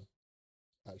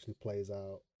 actually plays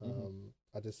out.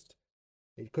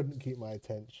 It couldn't keep my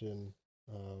attention.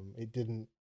 It didn't,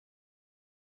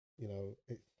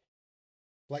 it,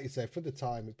 like you say, for the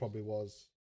time, it probably was,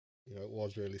 it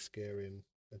was really scary and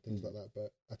things like that.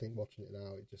 But I think watching it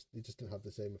now, it just didn't have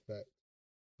the same effect.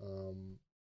 And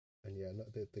yeah,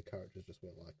 the characters just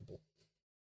weren't likable.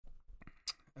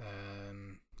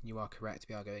 You are correct.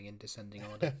 We are going in descending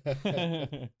order.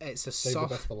 It's a Save the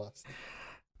best for last.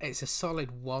 It's a solid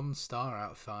 1 star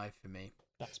out of 5 for me.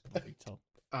 That's brutal.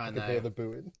 I could hear the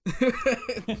booing.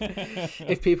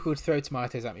 If people would throw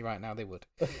tomatoes at me right now, they would.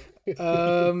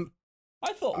 I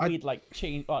thought we'd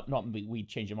change. Well, not we'd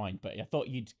change your mind, but I thought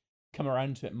you'd come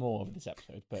around to it more over this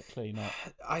episode, but clearly not.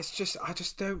 I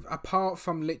just don't. Apart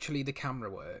from literally the camera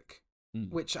work,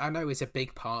 which I know is a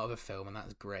big part of a film, and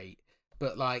that's great.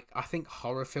 But I think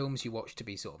horror films you watch to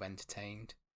be sort of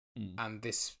entertained, and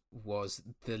this was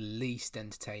the least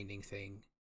entertaining thing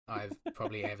I've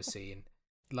probably ever seen.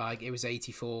 It was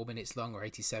 84 minutes long or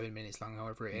 87 minutes long,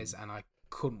 however it is, and I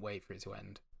couldn't wait for it to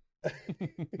end.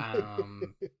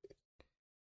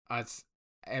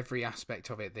 Every aspect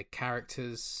of it, the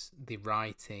characters, the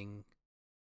writing,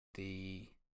 I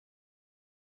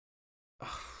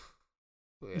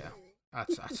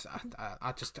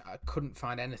couldn't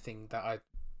find anything that I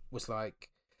was like,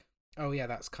 oh yeah,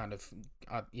 that's kind of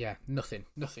nothing.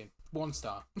 1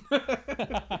 star.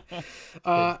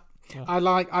 I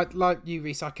like you,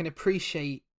 Reese. I can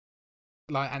appreciate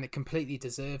and it completely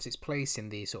deserves its place in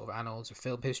the sort of annals of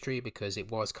film history because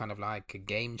it was kind of like a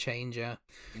game changer,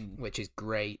 which is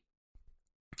great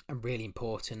and really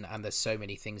important. And there's so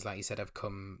many things, like you said, have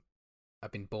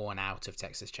been born out of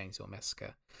Texas Chainsaw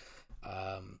Massacre.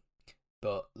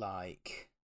 But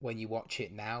when you watch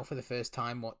it now for the first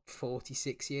time,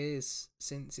 46 years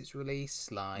since its release,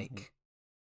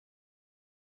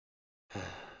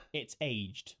 it's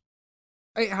aged.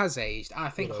 It has aged. I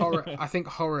think horror. I think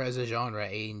horror as a genre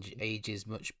ages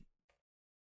much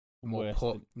more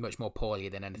poorly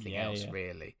than anything else,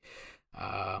 really.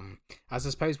 As I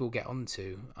suppose we'll get on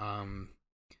to.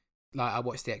 I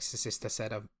watched The Exorcist. I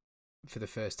said for the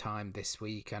first time this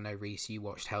week. I know, Reese, you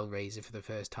watched Hellraiser for the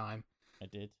first time. I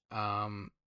did.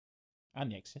 And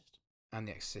The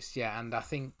Exorcist. Yeah, and I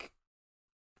think.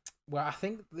 Well, I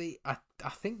think The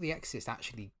Exorcist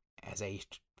actually has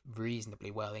aged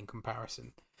reasonably well in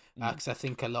comparison, because I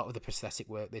think a lot of the prosthetic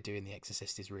work they do in The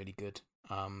Exorcist is really good.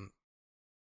 That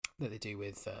they do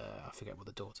with I forget what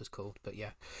the daughter's called, but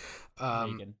yeah,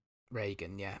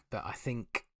 Reagan, yeah. But I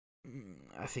think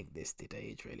this did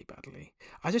age really badly.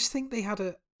 I just think they had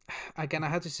I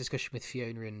had this discussion with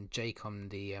Fiona and Jake on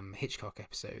the Hitchcock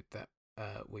episode that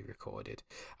we recorded,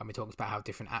 and we talked about how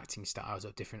different acting styles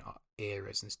of different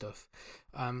eras and stuff,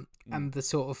 and the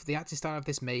sort of the acting style of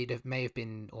this may have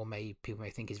been, or people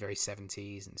may think is very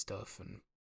 70s and stuff,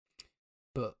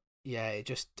 but yeah, it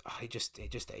just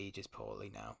ages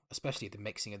poorly now, especially the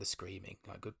mixing of the screaming.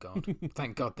 Good God,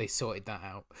 thank God they sorted that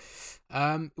out.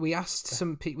 We asked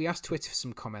Twitter for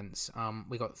some comments.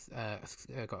 We got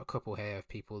a couple here of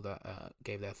people that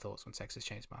gave their thoughts on Texas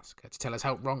Chainsaw Massacre to tell us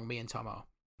how wrong me and Tom are.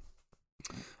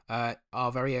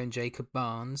 Our very own Jacob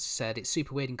Barnes said it's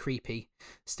super weird and creepy.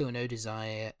 Still no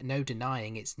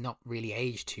denying it's not really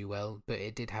aged too well, but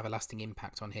it did have a lasting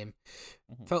impact on him.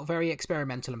 Felt very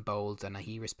experimental and bold, and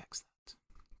he respects that.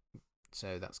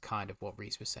 So that's kind of what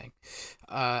Reese was saying.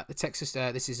 The Texas,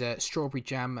 this is a Strawberry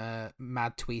Jam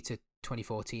Mad Tweeter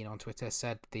 2014 on Twitter,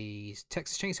 said the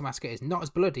Texas Chainsaw Massacre is not as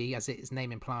bloody as its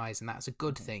name implies, and that's a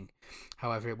good thing.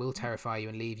 However, it will terrify you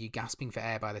and leave you gasping for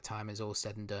air by the time it's all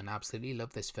said and done. Absolutely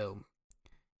love this film.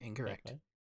 Incorrect.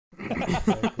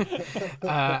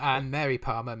 And Mary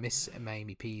Palmer, Miss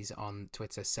Mamie Peas on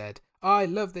Twitter, said, I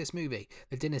love this movie.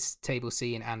 The dinner table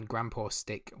scene and grandpa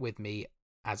stick with me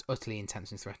as utterly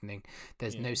intense and threatening.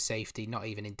 There's no safety, not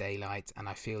even in daylight, and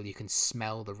I feel you can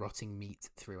smell the rotting meat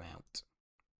throughout.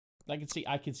 I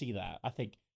can see that. I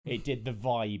think it did the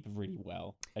vibe really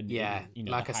well, and Yeah,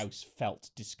 like the house felt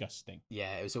disgusting.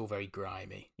 Yeah, it was all very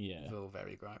grimy. Yeah, it was all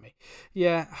very grimy.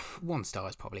 Yeah, 1 star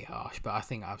is probably harsh, but I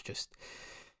think I was just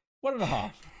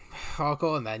 1.5. Oh,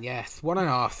 go on then. Yeah,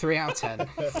 1.5, 3 out of 10.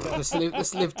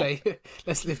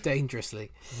 Let's live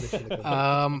dangerously.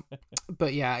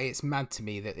 But yeah, it's mad to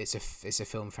me that it's a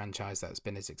film franchise that's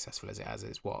been as successful as it has.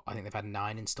 It's what I think they've had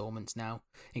 9 installments now,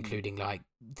 including like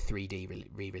 3D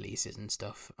re-releases and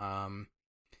stuff.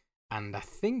 And I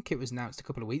think it was announced a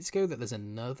couple of weeks ago that there's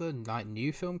another like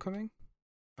new film coming.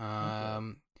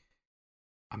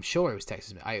 I'm sure it was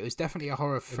Texas. It was definitely a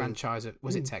horror franchise.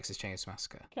 Was it Texas Chainsaw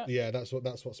Massacre? Yeah, that's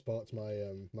what sparked my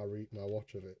my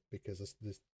watch of it, because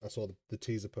I saw the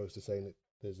teaser poster saying that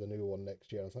there's a new one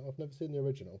next year. I was like, I've never seen the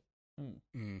original.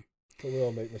 But we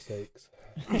all make mistakes.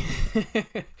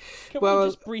 Can we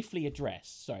just briefly address?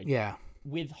 Sorry. Yeah.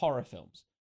 With horror films,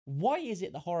 why is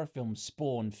it the horror films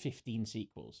spawn 15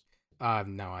 sequels? I have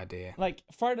no idea. Like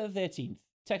Friday the 13th,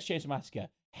 Texas Chainsaw Massacre,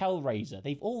 Hellraiser,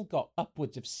 they've all got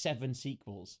upwards of 7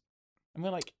 sequels. And we're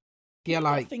like,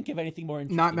 like think of anything more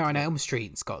interesting. Nightmare on Elm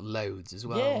Street's got loads as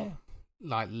well. Yeah.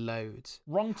 Like loads.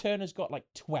 Wrong Turner's got like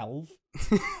 12.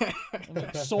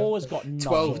 Saw has got 9.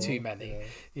 12 too many.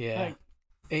 Yeah. Like,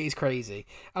 it is crazy.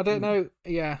 I don't know.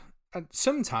 Yeah. And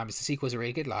sometimes the sequels are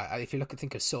really good. Like if you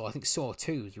think of Saw, I think Saw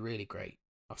 2 is really great.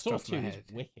 Saw 2 is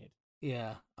wicked.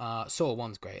 Yeah. Saw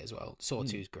 1's great as well. Saw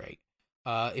 2's great.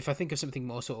 If I think of something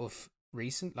more sort of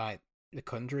recent, like the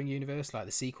Conjuring universe, like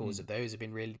the sequels of those have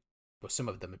been really, well, some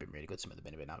of them have been really good, some of them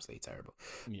have been absolutely terrible.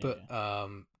 But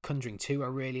Conjuring 2 I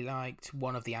really liked.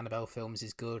 One of the Annabelle films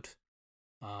is good.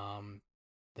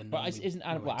 But isn't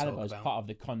Annabelle's part of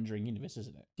the Conjuring universe,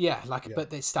 isn't it? Yeah,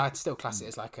 but it's still class it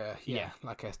as like a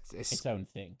its own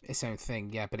thing. Its own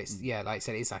thing, yeah. But it's like I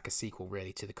said, it's like a sequel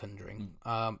really to the Conjuring.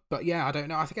 But yeah, I don't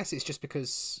know. I guess it's just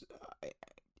because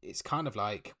it's kind of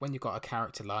like when you've got a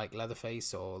character like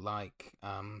Leatherface or like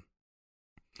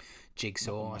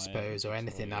Jigsaw, I suppose, or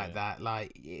anything like that.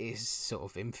 Like it is sort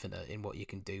of infinite in what you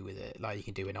can do with it. Like you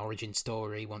can do an origin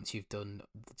story once you've done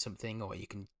something, or you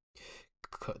can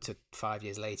cut to 5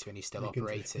 years later and he's still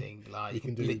operating. Like you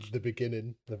can do the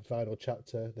beginning, the final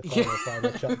chapter, the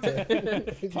final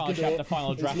chapter,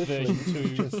 final draft version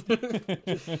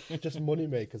 2. Just money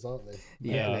makers, aren't they?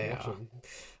 Yeah, they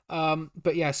are.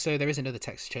 But yeah, so there is another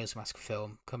Texas Chainsaw Massacre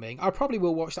film coming. I probably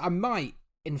will watch that. I might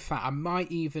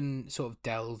even sort of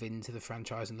delve into the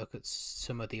franchise and look at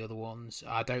some of the other ones.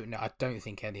 I don't know. I don't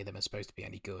think any of them are supposed to be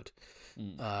any good.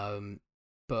 But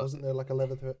wasn't there like a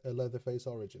Leatherface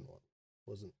origin one?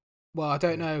 Wasn't? Well, I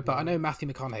don't know, but I know Matthew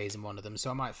McConaughey's in one of them,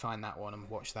 so I might find that one and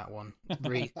watch that one.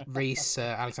 Reese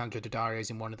Alexandra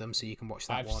Daddario's in one of them, so you can watch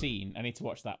that one. I need to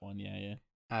watch that one.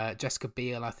 Yeah. Jessica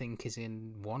Biel, I think, is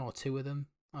in 1 or 2 of them.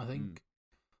 I think.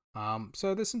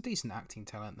 So there's some decent acting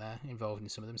talent there involved in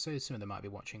some of them. So some of them might be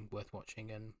worth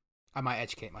watching, and I might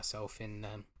educate myself in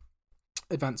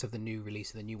advance of the new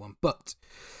release of the new one. But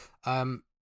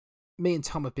me and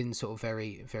Tom have been sort of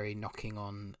very, very knocking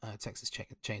on Texas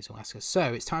Chainsaw Massacre.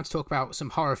 So it's time to talk about some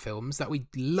horror films that we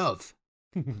love.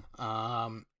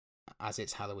 As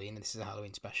it's Halloween, and this is a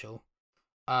Halloween special.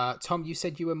 Tom, you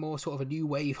said you were more sort of a new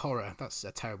wave horror. That's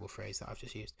a terrible phrase that I've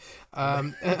just used.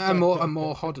 A more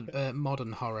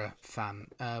modern horror fan.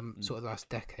 Sort of the last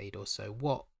decade or so.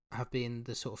 What have been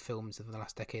the sort of films of the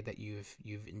last decade that you've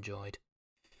enjoyed?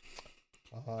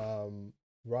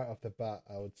 Right off the bat,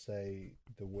 I would say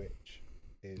The Witch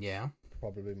is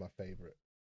probably my favourite.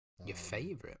 Your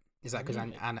favourite? Is that because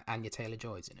Anya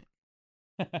Taylor-Joy's in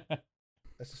it?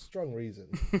 It's a strong reason,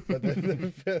 but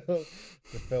the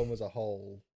film as a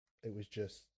whole, it was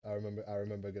just. I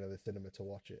remember going to the cinema to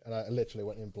watch it, and I literally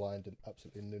went in blind and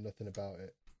absolutely knew nothing about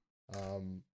it.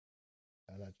 And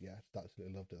I just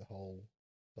absolutely loved it. The whole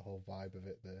vibe of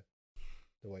it,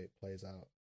 the way it plays out.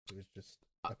 It was just.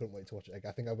 I couldn't wait to watch it.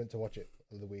 I think I went to watch it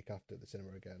the week after at the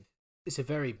cinema again. It's a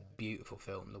very beautiful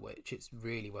film, The Witch. It's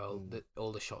really well.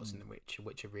 All the shots in The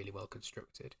Witch are really well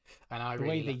constructed, and the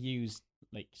way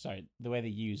they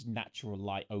use natural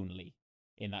light only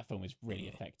in that film is really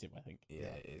effective. I think.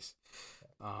 Yeah, it is.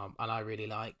 And I really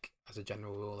like, as a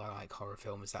general rule, I like horror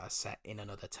films that are set in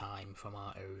another time from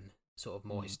our own sort of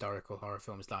more historical horror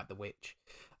films, like The Witch.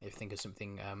 If you think of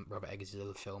something, Robert Eggers'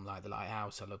 other film like The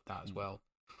Lighthouse, I love that as well.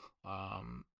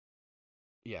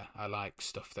 Yeah, I like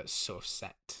stuff that's sort of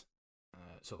set.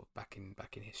 Sort of back in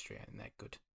history, and they're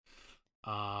good.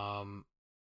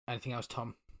 Anything else,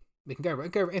 Tom? We can go.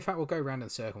 In fact, we'll go around in the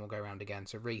circle. And we'll go around again.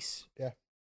 So, Reese. Yeah.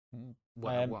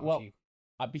 What have you?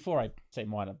 before I say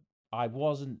mine, I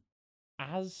wasn't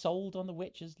as sold on The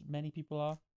Witch as many people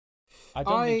are. I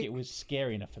don't think it was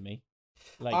scary enough for me.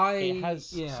 Like, it has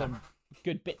some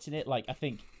good bits in it. Like, I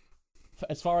think,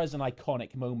 as far as an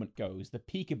iconic moment goes, the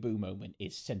peekaboo moment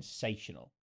is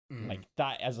sensational. Like,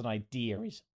 that as an idea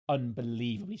is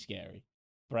unbelievably scary.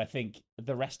 But I think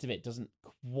the rest of it doesn't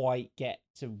quite get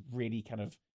to really kind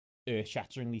of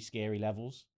earth-shatteringly scary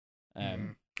levels.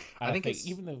 And I think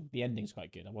even though the ending's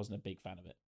quite good, I wasn't a big fan of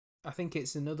it. I think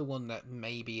it's another one that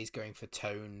maybe is going for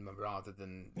tone rather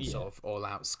than sort of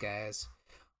all-out scares.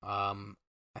 I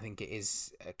think it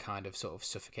is a kind of sort of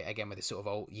suffocate again with the sort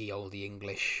of ye olde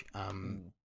English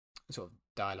sort of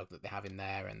dialogue that they have in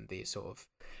there, and the sort of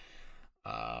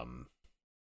how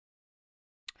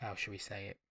should we say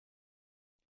it?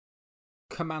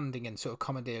 Commanding and sort of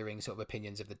commandeering sort of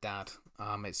opinions of the dad.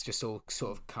 It's just all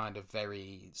sort of kind of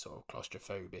very sort of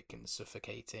claustrophobic and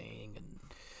suffocating, and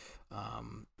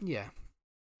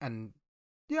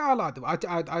I liked it.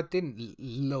 I didn't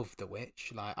love The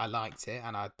Witch. Like, I liked it,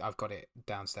 and I've got it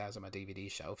downstairs on my DVD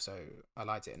shelf, so I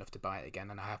liked it enough to buy it again,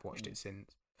 and I have watched it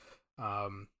since. But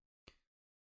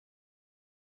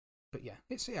yeah,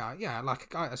 it's like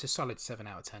it's a solid 7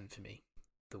 out of 10 for me.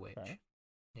 The Witch. Right.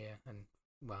 Yeah, and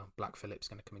well, Black Phillip's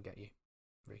going to come and get you,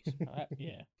 Reese.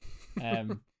 Yeah.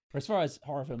 As far as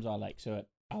horror films are like, so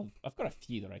I've got a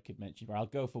few that I could mention, but I'll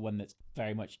go for one that's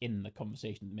very much in the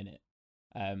conversation at the minute.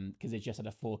 Because it just had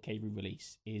a 4K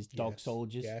re-release. Is Dog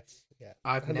Soldiers? Yes.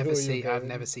 I've never seen Dog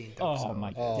Soldiers. Oh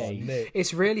my days! Nick.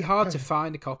 It's really hard to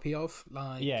find a copy of.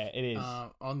 Like, yeah, it is.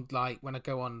 On like when I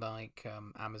go on like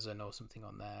Amazon or something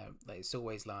on there, like, it's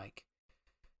always like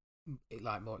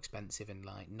more expensive and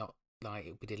like not like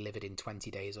it'll be delivered in 20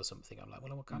 days or something. I'm like,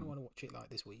 well, I kind of want to watch it like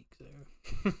this week. So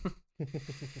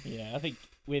yeah, I think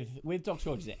with Dog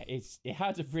Soldiers, it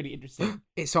has a really interesting.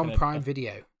 It's on Prime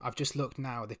Video. I've just looked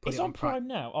now. They've put it's it on Prime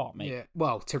now. Oh, mate. Yeah.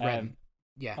 Well, to rent.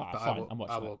 Yeah, but fine.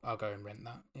 I'll go and rent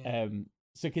that. Yeah.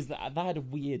 So because that had a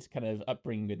weird kind of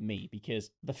upbringing with me,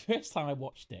 because the first time I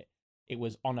watched it, it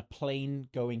was on a plane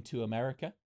going to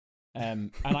America,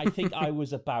 and I think I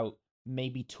was about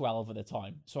maybe 12 at the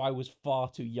time, so I was far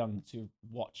too young to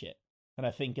watch it. And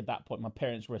I think at that point my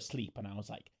parents were asleep, and I was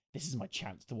like, this is my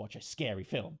chance to watch a scary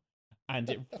film. And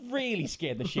it really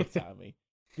scared the shit out of me,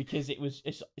 because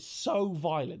it's so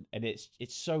violent, and it's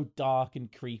so dark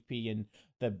and creepy, and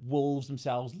the wolves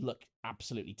themselves look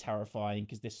absolutely terrifying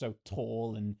because they're so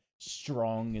tall and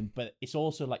strong, but it's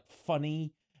also like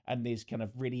funny, and there's kind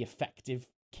of really effective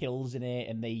kills in it,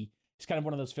 and it's kind of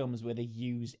one of those films where they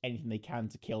use anything they can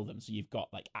to kill them. So you've got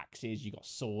like axes, you've got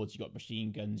swords, you've got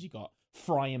machine guns, you've got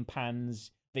frying pans.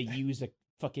 They use a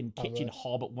fucking kitchen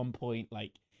hob at one point.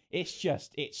 Like, it's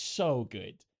so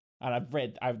good. And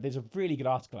there's a really good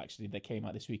article actually that came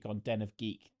out this week on Den of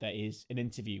Geek that is an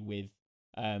interview with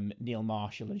Neil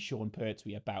Marshall and Sean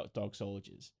Pertwee about Dog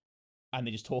Soldiers. And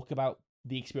they just talk about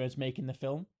the experience making the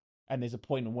film. And there's a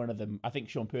point in one of them, I think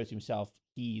Sean Pertwee himself,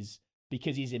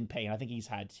 because he's in pain, I think he's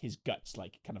had his guts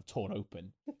like kind of torn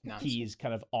open. Nice. He is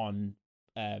kind of on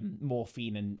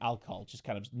morphine and alcohol, just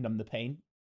kind of numb the pain.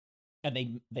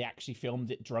 And they actually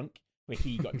filmed it drunk, where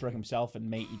he got drunk himself and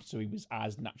made so he was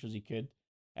as natural as he could.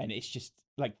 And it's just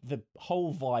like the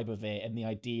whole vibe of it, and the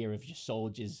idea of just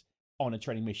soldiers on a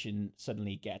training mission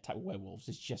suddenly get attacked with werewolves.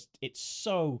 It's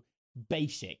so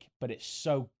basic, but it's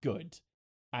so good.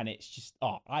 And it's just,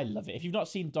 I love it. If you've not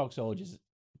seen Dog Soldiers,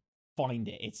 find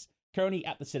it. It's currently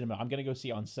at the cinema. I'm going to go see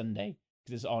it on Sunday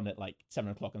because it's on at like 7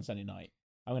 o'clock on Sunday night.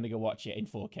 I'm going to go watch it in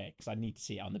 4K because I need to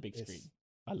see it on the big screen.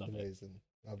 I love amazing.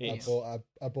 it.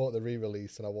 I bought the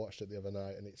re-release and I watched it the other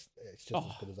night, and it's just as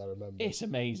good as I remember. It's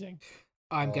amazing.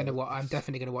 I'm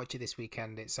definitely gonna watch it this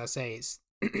weekend. It's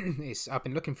I've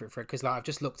been looking for it because like I've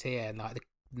just looked here, and like the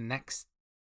next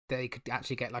they could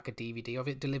actually get like a DVD of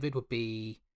it delivered would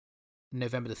be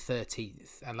November the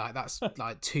 13th, and like that's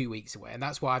like 2 weeks away, and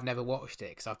that's why I've never watched it,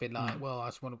 because I've been like, well, I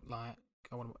just want to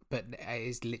but it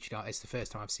is literally it's the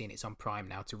first time I've seen it. It's on Prime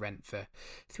now to rent for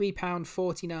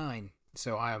 £3.49.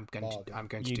 So I'm going to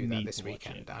do that this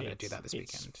weekend. I'm going to do that this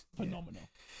weekend. Phenomenal.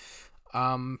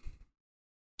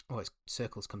 It's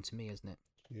Circles Come to Me, isn't it?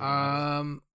 Yeah.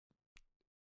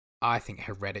 I think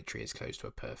Hereditary is close to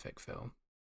a perfect film.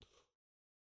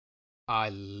 I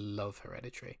love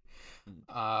Hereditary.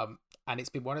 And it's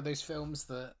been one of those films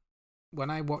that when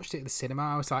I watched it at the cinema,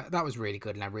 I was like, that was really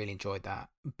good and I really enjoyed that.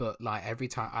 But like every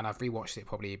time, and I've rewatched it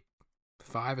probably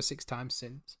 5 or 6 times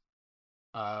since.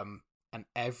 And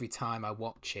every time I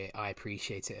watch it, I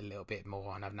appreciate it a little bit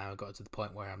more. And I've now got to the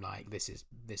point where I'm like, this is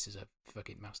a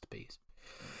fucking masterpiece.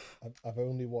 I've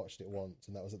only watched it once,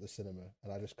 and that was at the cinema,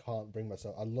 and I just can't bring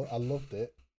myself. I loved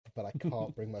it, but I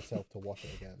can't bring myself to watch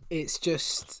it again. It's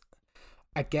just,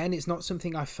 again, it's not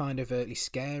something I find overtly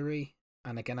scary.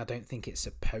 And again, I don't think it's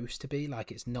supposed to be.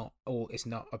 Like, it's not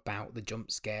about the jump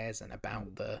scares and about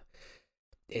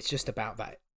it's just about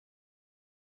that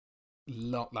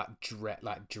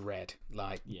dread,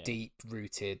 deep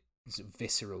rooted,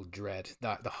 visceral dread,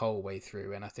 that the whole way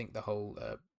through. And I think the whole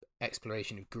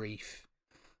exploration of grief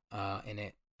in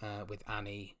it, with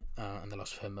Annie and the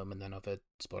loss of her mum, and then of her,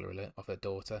 spoiler alert, of her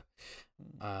daughter.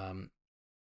 And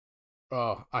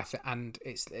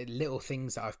it's little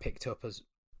things that I've picked up as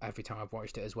every time I've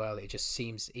watched it as well. It just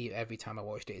seems every time I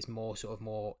watched it, it's more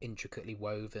intricately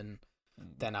woven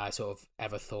than I sort of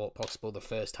ever thought possible the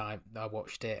first time I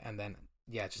watched it. And then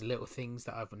just little things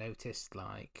that I've noticed,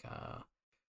 like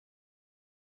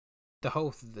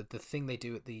the thing they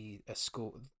do at the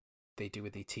school, they do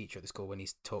with the teacher at the school when he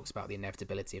talks about the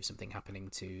inevitability of something happening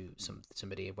to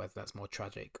somebody, whether that's more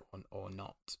tragic or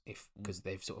not, because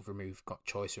they've sort of got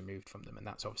choice removed from them, and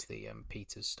that's obviously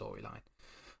Peter's storyline.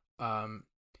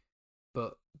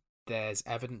 But there's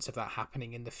evidence of that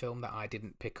happening in the film that I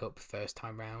didn't pick up first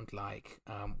time round. Like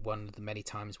one of the many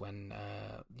times when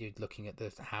you're looking at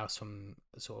the house from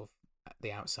sort of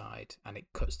the outside, and it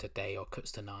cuts to day or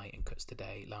cuts to night and cuts to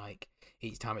day. Like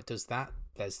each time it does that,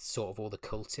 there's sort of all the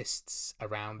cultists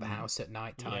around the house at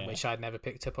night time, which I'd never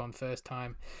picked up on first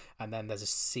time. And then there's a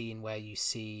scene where you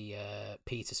see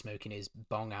Peter smoking his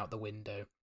bong out the window,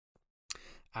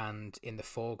 and in the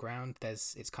foreground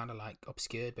it's kind of like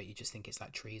obscured, but you just think it's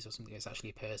like trees or something. It's actually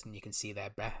a person. You can see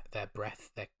their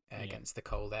breath against the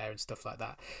cold air and stuff like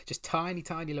that. Just tiny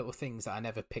little things that I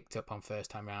never picked up on first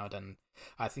time round, and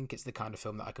I think it's the kind of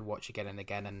film that I could watch again and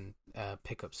again and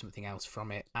pick up something else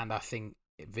from it. And I think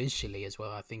visually as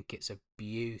well, I think it's a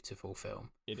beautiful film.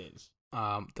 It is.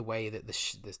 The way that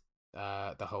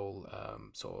the whole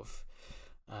sort of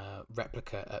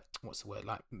replica,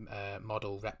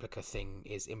 model replica thing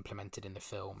is implemented in the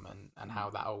film, and how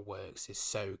that all works is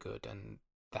so good. And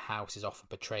the house is often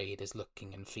portrayed as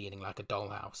looking and feeling like a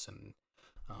dollhouse, and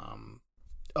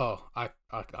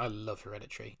I love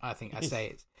Hereditary. I think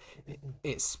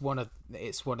it's one of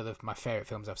my favorite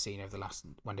films I've seen over the last,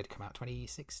 when did it come out,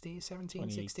 2016, 17,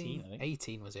 16,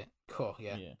 18 was it? Cool,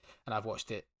 yeah. And I've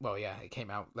watched it, it came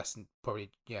out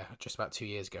just about 2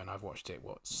 years ago, and I've watched it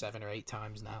 7 or 8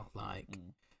 times now,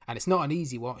 and it's not an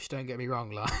easy watch, don't get me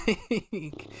wrong, like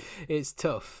it's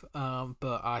tough,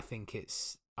 but I think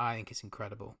it's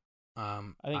incredible.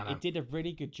 I think it did a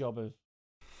really good job of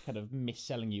kind of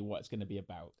misselling you what it's going to be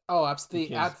about. Oh,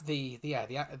 absolutely!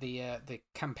 The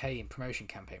promotion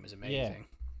campaign was amazing. Yeah.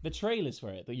 The trailers for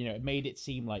it, it made it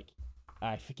seem like,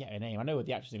 I forget her name. I know what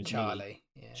the actress name is. Charlie.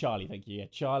 Yeah. Charlie, thank you. Yeah,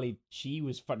 Charlie. She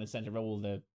was front and center of all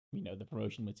the the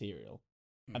promotion material,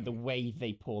 and the way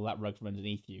they pull that rug from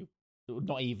underneath you,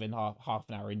 not even half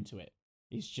an hour into it,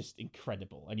 is just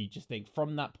incredible. And you just think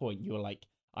from that point, you're like,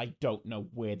 I don't know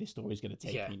where this story is going to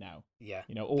take me now. Yeah.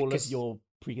 All of your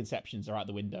preconceptions are out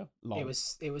the window. Long. It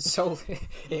was sold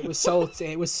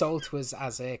to us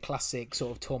as a classic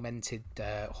sort of tormented,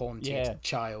 haunted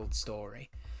child story.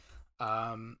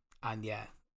 And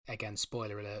again,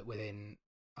 spoiler alert, within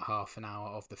a half an hour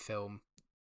of the film,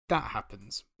 that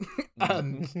happens.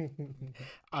 And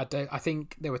I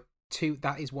think there were two.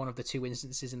 That is one of the 2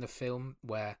 instances in the film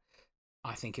where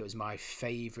I think it was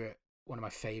one of my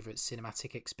favorite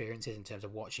cinematic experiences in terms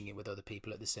of watching it with other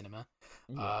people at the cinema.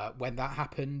 When that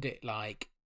happened, it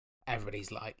everybody's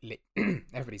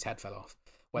everybody's head fell off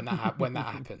when that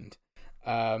happened.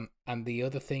 And the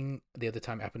other time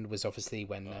it happened was obviously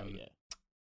when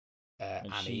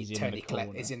Annie, Toni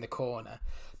Collette, is in the corner.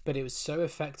 But it was so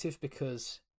effective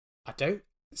because I don't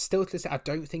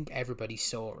think everybody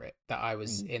saw it that I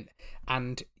was in,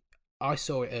 and I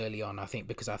saw it early on. I think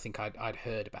because I'd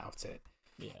heard about it.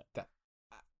 Yeah.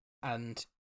 And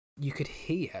you could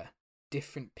hear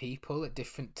different people at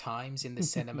different times in the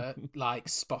cinema, like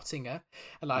spotting her.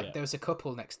 And there was a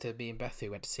couple next to me and Beth who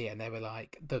went to see it, and they were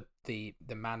like, the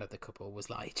man of the couple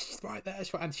was like, she's right there,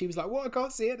 and she was like, what? I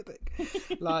can't see anything.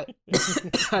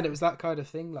 And it was that kind of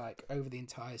thing, like over the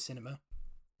entire cinema.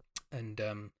 And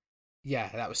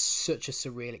that was such a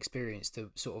surreal experience to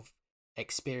sort of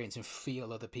experience and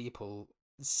feel other people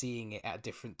seeing it at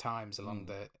different times along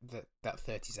that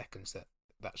 30 seconds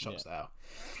that shot's out.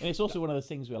 And it's also one of those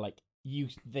things where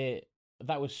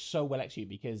that was so well executed,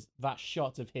 because that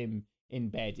shot of him in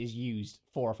bed is used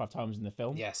 4 or 5 times in the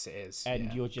film. Yes, it is.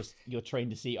 And you're trained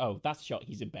to see, that's the shot,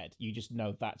 he's in bed. You just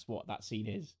know that's what that scene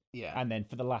is. Yeah. And then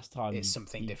for the last time, it's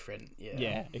something different. Yeah.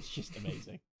 Yeah, it's just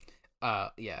amazing.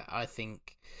 I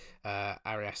think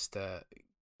Ari Aster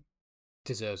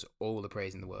deserves all the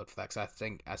praise in the world for that, because I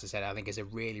think, as I said, I think it's a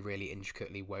really, really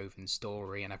intricately woven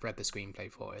story, and I've read the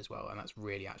screenplay for it as well, and that's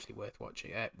really actually worth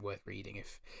watching, worth reading.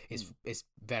 If it's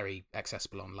very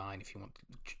accessible online if you want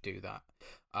to do that.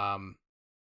 And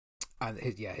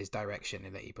his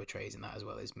direction that he portrays in that as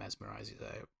well is mesmerizing.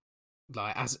 So,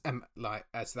 as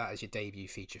that as your debut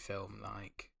feature film,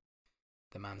 like,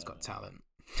 the man's got talent.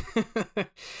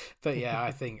 But yeah,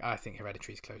 I think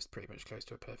Hereditary is pretty much close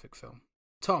to a perfect film.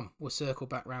 Tom, we'll circle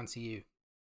back round to you.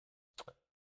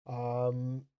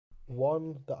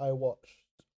 One that I watched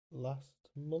last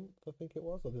month, I think it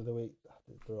was, or the other week.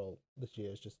 This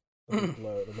year is just a big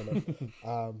blur at the minute.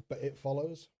 But It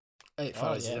Follows. It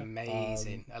Follows is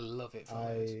amazing. I love It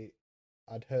Follows.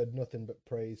 I'd heard nothing but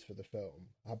praise for the film,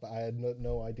 but I had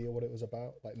no idea what it was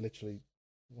about. Like, literally,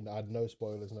 I had no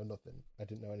spoilers, no nothing. I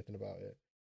didn't know anything about it.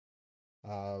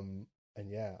 And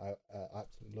yeah, I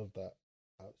absolutely loved that.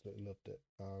 Absolutely loved it.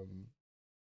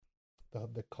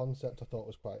 The concept I thought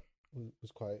was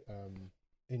quite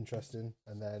interesting,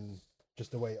 and then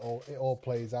just the way it all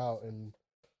plays out, and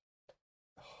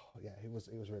yeah, it was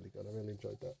really good. I really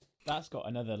enjoyed that. That's got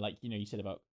another, like, you said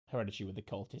about Hereditary with the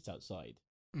cultists outside.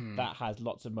 That has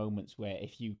lots of moments where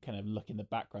if you kind of look in the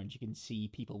background, you can see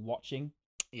people watching.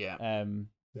 Yeah.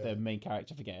 The main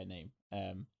character, I forget her name.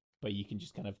 But you can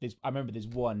just kind of I remember there's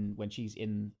one when she's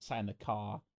sat in the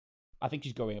car. I think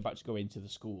she's about to go into the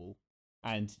school,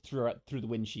 and through the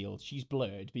windshield, she's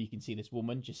blurred, but you can see this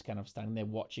woman just kind of standing there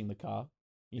watching the car.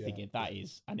 You're thinking that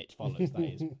is, and It Follows. That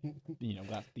is,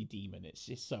 that's the demon. It's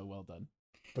just so well done.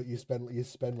 But you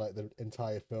spend like the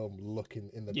entire film looking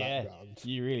in the background.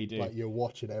 You really do. Like, you're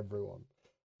watching everyone.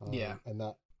 And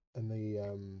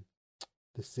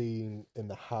the scene in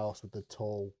the house with the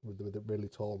really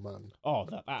tall man. Oh,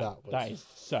 that is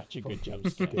such a good jump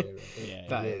scare. Yeah,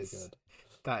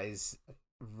 that is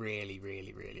really,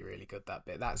 really, really, really good. That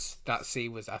bit, that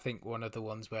scene was, I think, one of the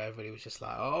ones where everybody was just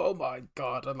like, "Oh my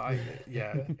god!" And like,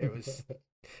 yeah, it was.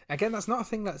 Again, that's not a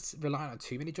thing that's reliant on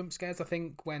too many jump scares. I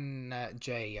think when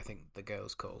Jay, I think the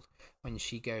girl's called, when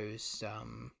she goes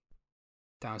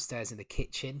downstairs in the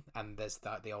kitchen, and there's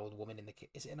the old woman in the kitchen.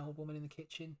 Is it an old woman in the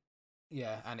kitchen?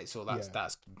 Yeah, and it's all that's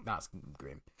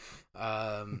grim.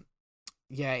 Again,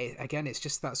 it's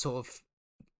just that sort of,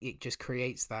 it just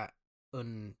creates that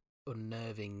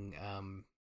unnerving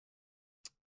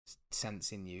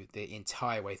sense in you the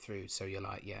entire way through. So you're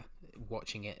like,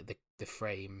 watching it, the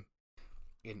frame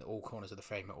in all corners of the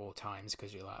frame at all times,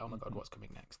 because you're like, oh my god, what's coming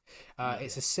next?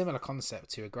 It's a similar concept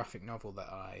to a graphic novel that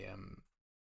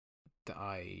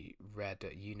I read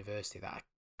at university that I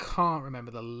can't remember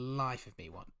the life of me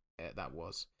what that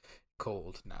was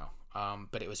called now.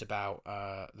 But it was about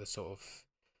the sort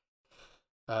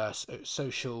of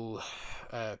social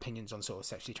opinions on sort of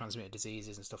sexually transmitted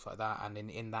diseases and stuff like that. And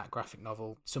in that graphic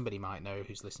novel, somebody might know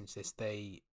who's listening to this,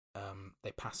 they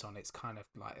pass on, it's kind of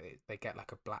like they get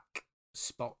like a black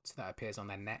spot that appears on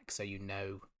their neck, so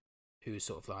who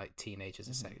sort of like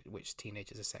which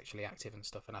teenagers are sexually active and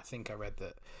stuff. And I think I read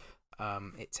that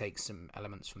it takes some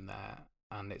elements from there,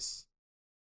 and it's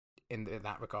in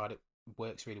that regard it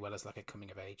works really well as like a coming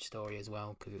of age story as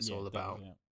well, because it's all about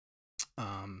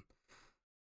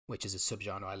which is a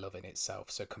subgenre I love in itself.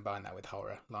 So combine that with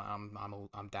horror, like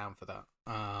I'm down for that.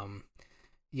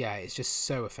 It's just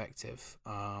so effective,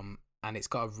 and it's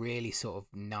got a really sort of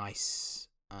nice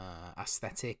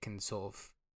aesthetic, and sort of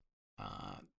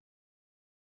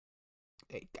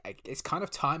it's kind of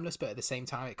timeless, but at the same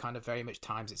time it kind of very much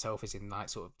times itself, as in like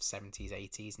sort of 70s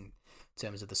 80s in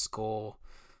terms of the score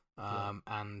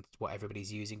and what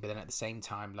everybody's using. But then at the same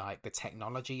time, like, the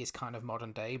technology is kind of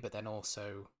modern day, but then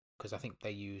also, because I think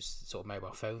they use sort of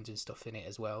mobile phones and stuff in it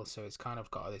as well, so it's kind of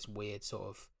got this weird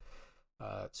sort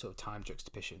of time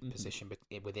juxtaposition position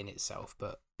within itself.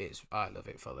 But I love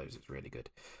It Follows. It's really good.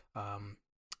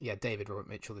 David Robert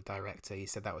Mitchell, the director, he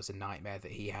said that was a nightmare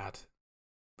that he had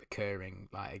recurring,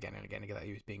 like, again and again, that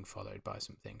he was being followed by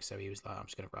something. So he was like, I'm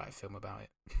just going to write a film about it.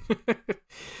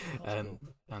 And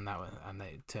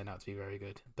it turned out to be very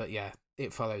good. But yeah,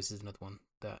 It Follows is another one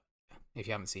that, if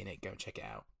you haven't seen it, go and check it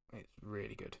out. It's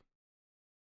really good.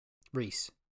 Reese.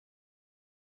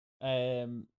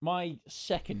 My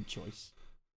second choice.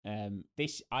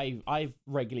 This I've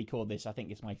regularly called this. I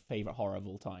think it's my favorite horror of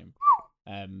all time.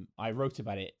 I wrote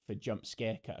about it for Jump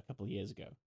Scare Cut a couple of years ago.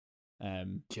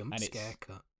 Jump Scare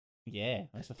Cut. Yeah,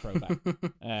 that's a throwback.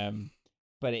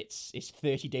 But it's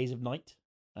 30 Days of Night.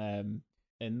 And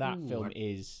that film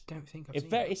is. Don't think I've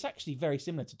seen it. It's actually very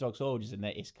similar to Dog Soldiers in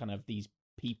that it's kind of these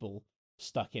people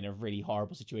stuck in a really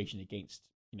horrible situation against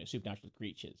supernatural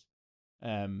creatures.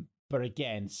 But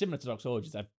again, similar to Dog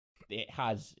Soldiers, it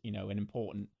has an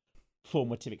important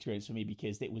formative experience for me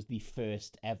because it was the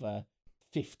first ever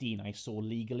 15 I saw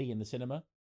legally in the cinema.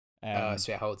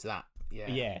 So it holds that.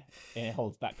 Yeah, and it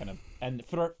holds that kind of. And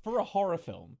for a horror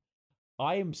film,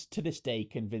 I am to this day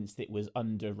convinced it was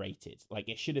underrated. Like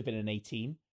it should have been an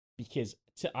 18 because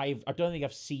I don't think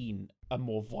I've seen a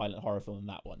more violent horror film than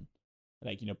that one.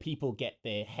 Like, people get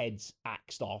their heads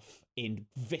axed off in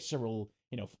visceral,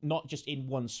 not just in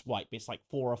one swipe. It's like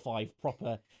 4 or 5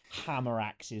 proper hammer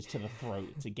axes to the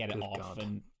throat to get it Good off. God.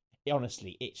 And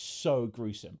honestly, it's so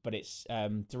gruesome. But it's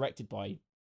directed by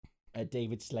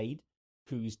David Slade,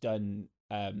 who's done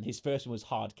his first one was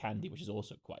Hard Candy, which is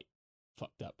also quite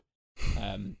fucked up.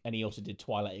 And he also did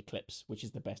Twilight Eclipse, which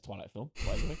is the best Twilight film,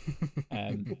 by the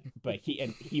way. But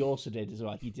he also did as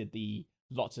well. He did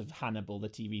lots of Hannibal, the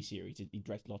TV series. He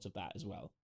directed lots of that as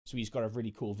well. So he's got a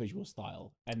really cool visual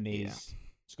style, and he's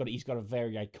got a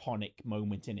very iconic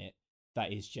moment in it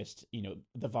that is just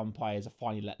the vampires are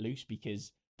finally let loose,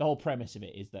 because the whole premise of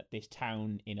it is that this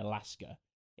town in Alaska,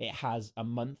 it has a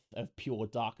month of pure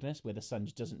darkness where the sun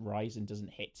just doesn't rise and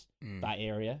doesn't hit that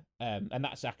area. And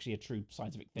that's actually a true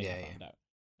scientific thing I found out.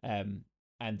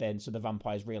 And then so the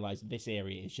vampires realize this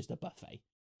area is just a buffet.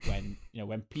 When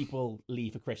people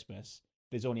leave for Christmas,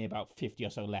 there's only about 50 or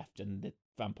so left, and the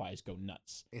vampires go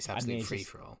nuts. It's absolutely free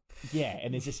for all. Yeah,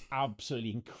 and there's this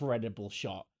absolutely incredible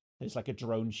shot. There's like a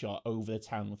drone shot over the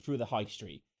town through the high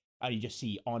street, and you just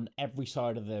see on every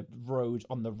side of the road,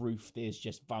 on the roof, there's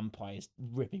just vampires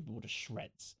ripping people to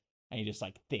shreds. And you're just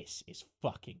like, this is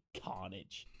fucking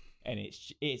carnage. And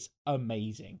it's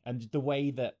amazing. And the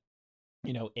way that,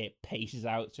 it paces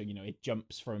out, so, it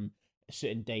jumps from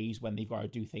certain days when they've got to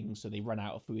do things, so they run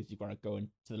out of food, you've got to go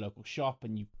into the local shop,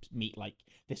 and you meet like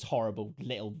this horrible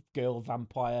little girl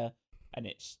vampire, and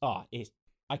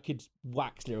I could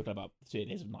wax lyrical about 30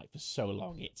 Days of Night for so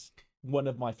long. It's one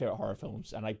of my favorite horror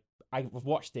films, and I've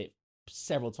watched it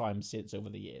several times since over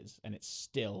the years, and it's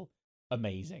still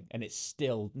amazing. And it's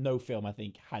still, no film I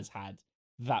think has had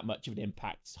that much of an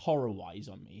impact horror wise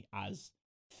on me as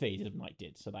 30 Days of Night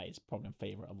did. So that is probably my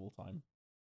favorite of all time.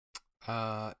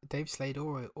 Dave Slade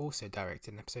also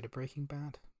directed an episode of Breaking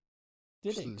Bad.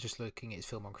 Did he? Just looking at his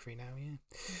filmography now, yeah.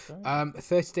 Okay.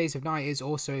 30 Days of Night is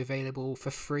also available for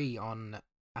free on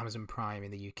Amazon Prime in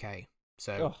the UK.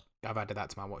 So I've added that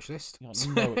to my watch list. No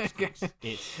excuse.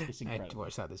 It's incredible. I had to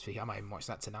watch that this week. I might even watch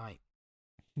that tonight.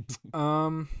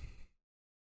 I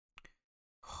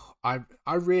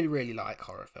really, really like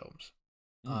horror films.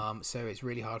 So it's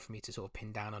really hard for me to sort of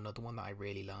pin down another one that I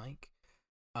really like.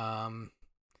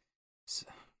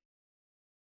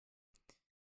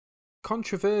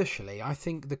 Controversially, I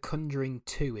think The Conjuring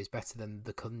 2 is better than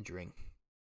The Conjuring.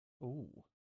 Ooh,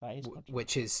 that is controversial.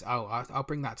 Which is, I'll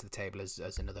bring that to the table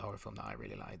as another horror film that I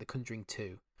really like. The Conjuring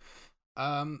 2.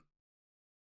 I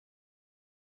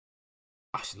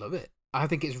just love it. I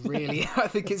think it's really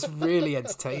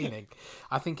entertaining.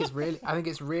 I think it's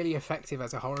really effective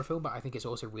as a horror film, but I think it's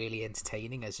also really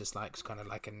entertaining as just like kind of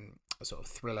like a sort of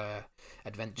thriller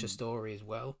adventure story as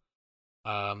well.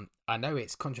 I know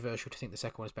it's controversial to think the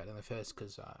second one is better than the first,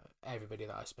 because everybody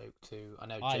that I spoke to, I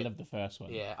know I love the first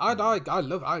one. Yeah, I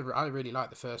really like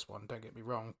the first one. Don't get me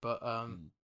wrong, but and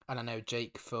I know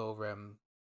Jake for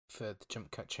the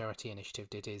Jump Cut Charity Initiative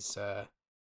did his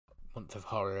month of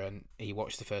horror, and he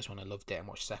watched the first one and loved it, and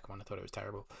watched the second one and thought it was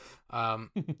terrible. But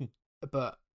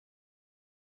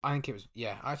I think it was,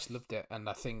 I just loved it, and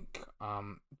I think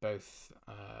both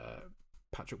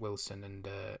Patrick Wilson and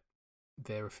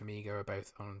Vera Farmiga are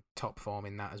both on top form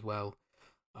in that as well.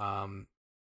 The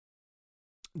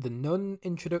Nun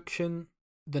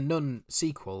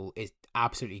sequel is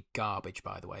absolutely garbage,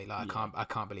 by the way. Like I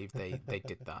can't believe they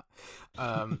did that.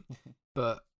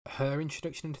 But her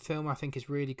introduction into film, I think, is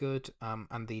really good.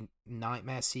 And the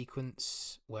nightmare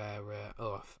sequence where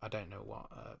I don't know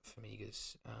what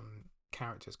Farmiga's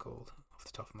character's called off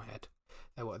the top of my head.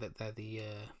 They're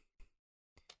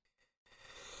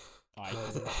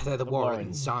the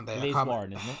Warrens, aren't they? Liz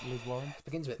Warren, isn't it? Liz Warren?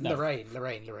 Begins with No. Lorraine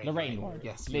Warren.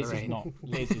 Yes, Liz Lorraine. is not.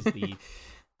 Liz is the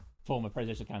former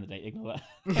presidential candidate. Ignore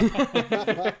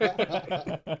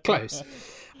that. Close.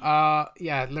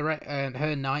 Lorraine,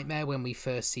 her nightmare when we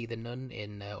first see the nun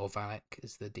in, or Valak,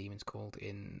 as the demon's called,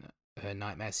 in her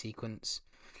nightmare sequence,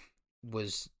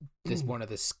 was one of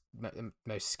the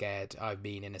most scared I've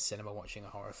been in a cinema watching a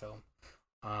horror film.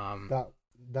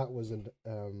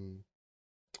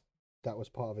 That was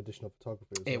part of additional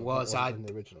photography. It was. In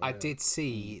the original, I did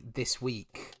see this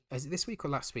week. Is it this week or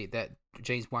last week that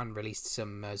James Wan released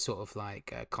some sort of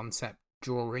like concept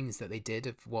drawings that they did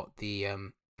of what the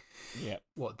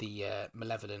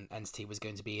malevolent entity was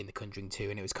going to be in The Conjuring 2,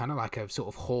 and it was kind of like a sort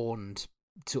of horned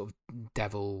sort of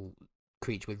devil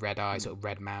creature with red eyes, sort of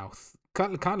red mouth.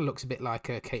 Kind of looks a bit like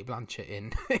Kate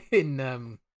Blanchett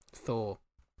in Thor.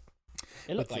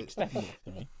 It looked like Steppenwolf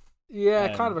to me.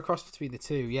 Yeah, kind of a cross between the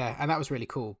two. Yeah, and that was really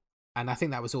cool. And I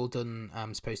think that was all done.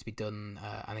 Supposed to be done.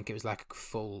 I think it was like a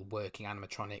full working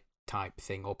animatronic type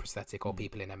thing, or prosthetic, or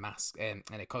people in a mask and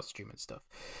a costume and stuff.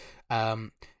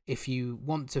 If you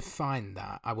want to find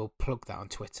that, I will plug that on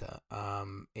Twitter.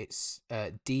 It's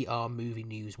DR Movie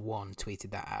News 1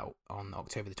 tweeted that out on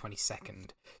October the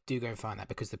 22nd. Do go and find that,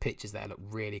 because the pictures there look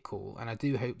really cool, and I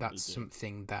do hope that's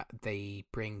something that they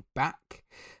bring back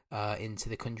into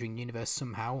the Conjuring universe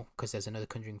somehow, because there's another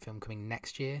Conjuring film coming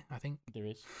next year, I think. There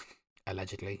is,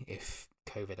 allegedly, if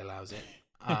COVID allows it.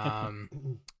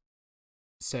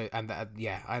 So, and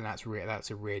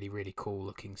that's a really, really cool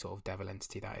looking sort of devil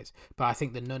entity that is. But I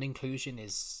think the nun inclusion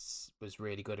was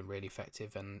really good and really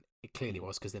effective, and it clearly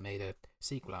was, because they made a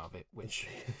sequel out of it, which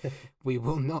we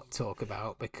will not talk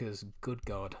about, because good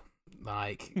God,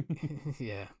 like,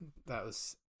 yeah, that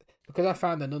was, because I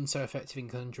found the nun so effective in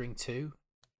Conjuring 2.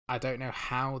 I don't know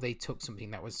how they took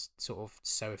something that was sort of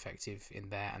so effective in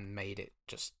there and made it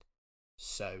just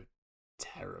so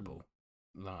terrible.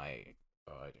 Like,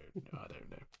 I don't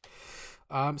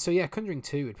know. So yeah, Conjuring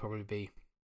 2 would probably be.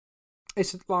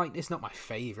 It's not my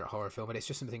favourite horror film, but it's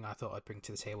just something I thought I'd bring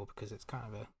to the table, because it's kind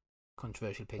of a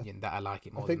controversial opinion that I like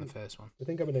it more than the first one. I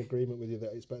think I'm in agreement with you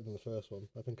that it's better than the first one.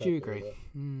 I think. Do you agree?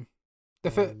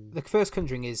 The first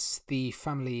Conjuring is the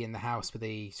family in the house with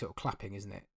the sort of clapping,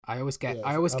 isn't it? I always get.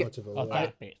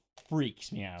 That bit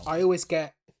freaks me out. I always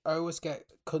get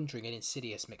Conjuring and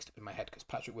Insidious mixed up in my head, because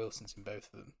Patrick Wilson's in both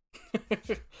of them.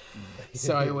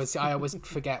 So I always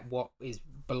forget what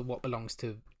belongs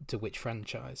to which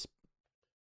franchise.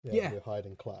 Yeah. Hide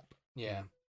and clap. Yeah.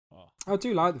 I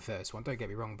do like the first one, don't get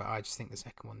me wrong, but I just think the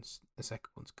second one's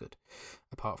good,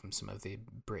 apart from some of the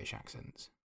British accents.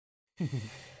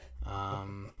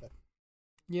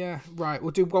 Yeah, right.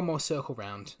 We'll do one more circle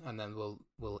round, and then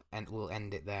we'll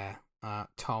end it there.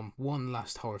 Tom, one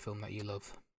last horror film that you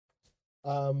love.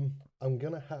 I'm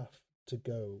gonna have to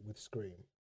go with Scream.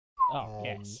 Oh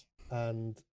yes.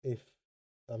 And if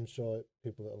I'm sure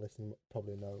people that are listening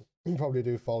probably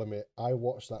do follow me. I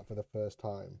watched that for the first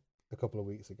time a couple of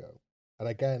weeks ago, and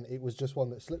again, it was just one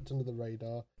that slipped under the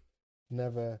radar.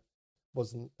 Never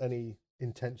wasn't any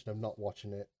intention of not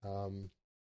watching it.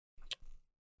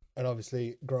 And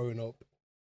obviously, growing up,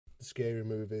 the scary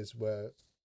movies were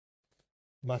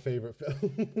my favourite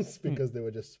films because they were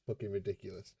just fucking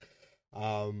ridiculous.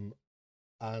 And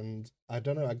I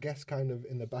don't know, I guess kind of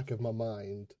in the back of my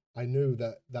mind, I knew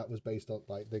that was based on,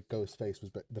 like, the Ghostface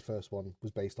the first one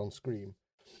was based on Scream.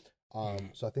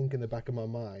 So I think in the back of my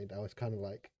mind, I was kind of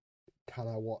like, can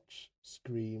I watch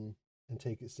Scream and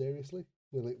take it seriously?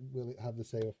 Will it have the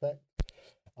same effect?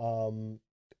 And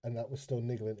that was still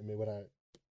niggling at me when I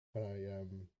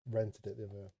rented it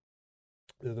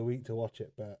the other week to watch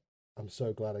it, but I'm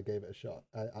so glad I gave it a shot.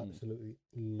 I absolutely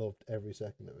loved every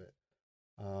second of it.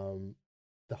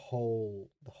 The whole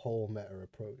meta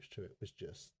approach to it was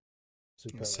just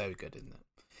superb. It's so good, isn't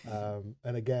it?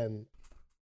 And again,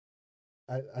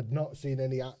 I'd not seen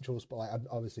any actual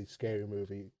obviously Scary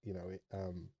Movie. You know,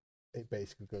 it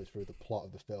basically goes through the plot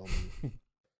of the film. And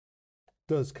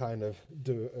does kind of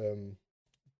do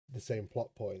the same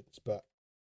plot points, but.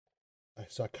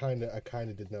 So I kind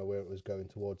of did know where it was going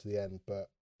towards the end, but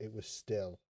it was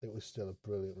still a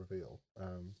brilliant reveal.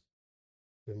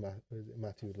 With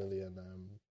Matthew Lilley and I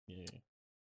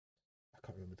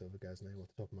can't remember the other guy's name off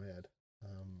the top of my head.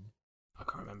 I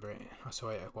can't remember it. I saw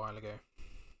it a while ago.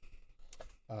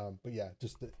 But yeah,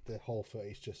 just the whole thing.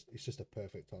 It's just a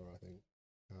perfect horror, I think.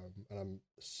 And I'm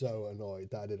so annoyed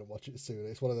that I didn't watch it sooner.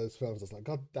 It's one of those films that's like,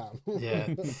 God damn. Yeah,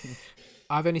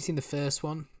 I've only seen the first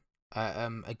one.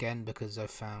 Again, because I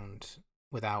found,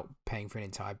 without paying for an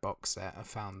entire box set, I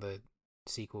found the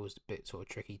sequels a bit sort of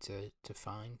tricky to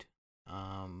find.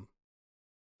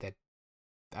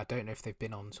 I don't know if they've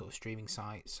been on sort of streaming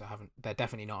sites. They're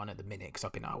definitely not on at the minute, because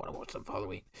I've been, I want to watch them for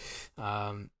Halloween.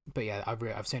 But yeah, I've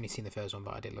only seen the first one,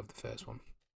 but I did love the first one.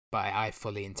 But I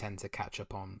fully intend to catch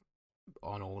up on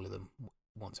all of them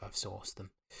once I've sourced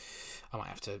them. I might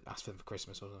have to ask for them for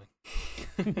Christmas or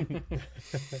something.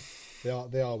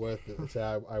 They are worth it.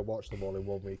 So I watched them all in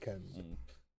one weekend.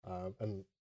 And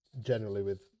generally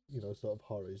with, sort of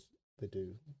horrors, they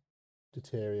do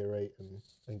deteriorate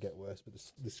and get worse, but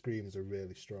the screams are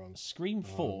really strong. Scream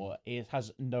 4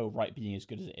 has no right being as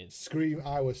good as it is. Scream,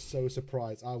 I was so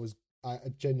surprised. I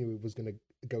genuinely was going to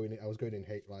go in it. I was going in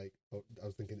hate, like, I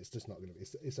was thinking it's just not going to be.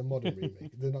 It's a modern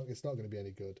remake. It's not going to be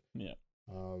any good. Yeah.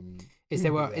 Is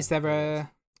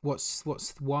there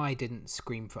why didn't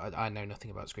Scream 4? I know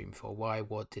nothing about Scream 4.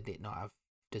 What did it not have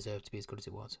deserved to be as good as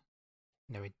it was?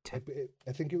 No intent.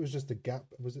 I think it was just a gap.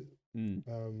 Was it?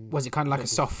 Was it kind of like a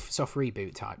soft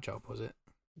reboot type job? Was it?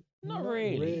 Not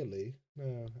really. Really,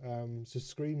 no. So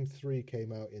Scream 3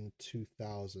 came out in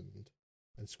 2000,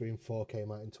 and Scream 4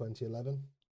 came out in 2011.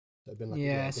 So it'd been like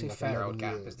it's a like fair 11 old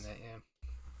gap, years. isn't it?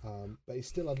 Yeah. But it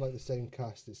still had like the same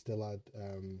cast. It still had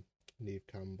Neve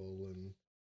Campbell and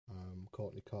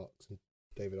Courtney Cox and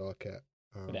David Arquette.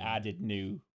 But it added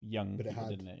new young but people, it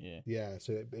had, didn't it? Yeah. Yeah,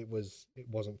 so it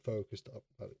wasn't focused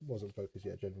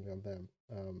yet generally on them.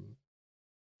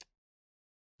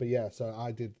 But yeah, so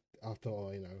I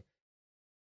thought,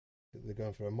 they're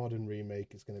going for a modern remake.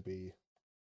 It's going to be,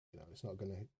 it's not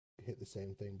going to hit the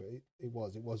same thing, but it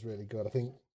was really good. I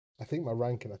think my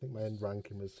end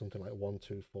ranking was something like 1,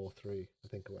 2, 4, 3. I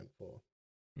think I went for.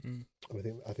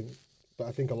 Mm-hmm.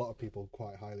 I think a lot of people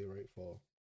quite highly rate 4.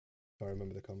 If I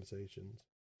remember the conversations.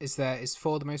 Is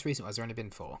 4 the most recent? Has there only been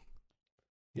 4?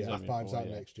 Yeah, 5's out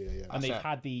next year. Yeah, and they've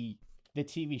had the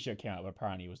TV show came out, but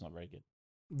apparently it was not very good.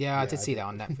 Yeah, I did see that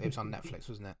on Netflix. It was on Netflix,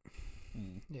 wasn't it?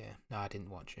 Mm. Yeah, no, I didn't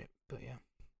watch it, but yeah,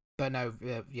 but no,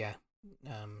 yeah.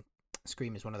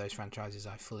 Scream is one of those franchises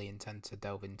I fully intend to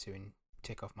delve into and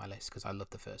tick off my list because I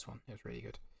loved the first one. It was really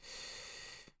good.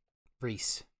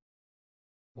 Reese,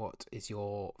 what is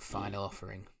your final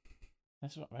offering?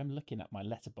 That's what I'm looking at my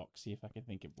letterbox, see if I can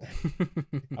think of one.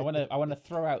 I want to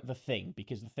throw out The Thing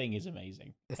because The Thing is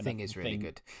amazing. The Thing is really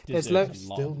good. There's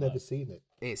still never seen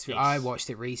it. I watched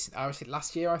it recently. I watched it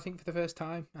last year, I think, for the first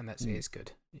time, and it's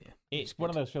good. Yeah, it's one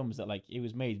of those films that like it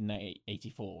was made in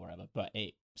 1984 or whatever, but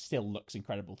it still looks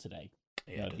incredible today.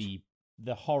 Yeah,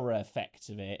 the horror effects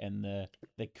of it and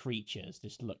the creatures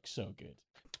just look so good.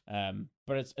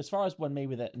 But as far as one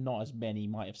maybe that not as many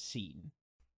might have seen.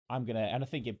 And I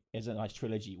think it is a nice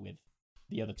trilogy with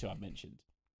the other two I've mentioned.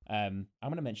 I'm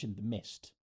gonna mention The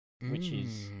Mist, which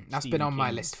is that's Stephen been on my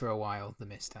King's. list for a while. The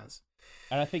Mist has,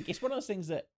 and I think it's one of those things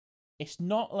that it's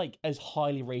not like as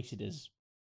highly rated as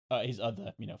his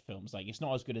other films. Like it's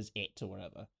not as good as It or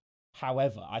whatever.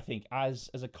 However, I think as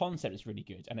a concept, it's really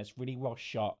good and it's really well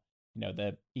shot.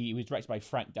 He was directed by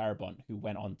Frank Darabont, who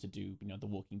went on to do The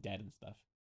Walking Dead and stuff.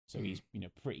 So he's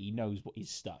he knows what his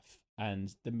stuff.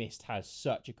 And The Mist has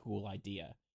such a cool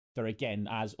idea. That again,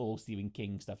 as all Stephen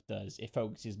King stuff does, it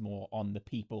focuses more on the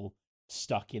people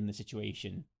stuck in the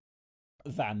situation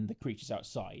than the creatures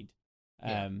outside.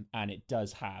 And it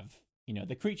does have,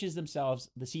 the creatures themselves,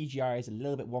 the CGI is a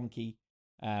little bit wonky,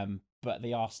 but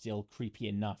they are still creepy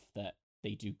enough that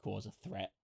they do cause a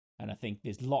threat. And I think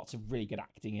there's lots of really good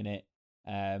acting in it.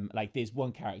 Like there's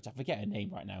one character, I forget her name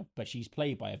right now, but she's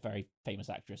played by a very famous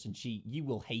actress, and you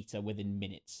will hate her within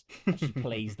minutes. She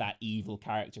plays that evil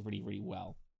character really, really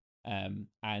well. And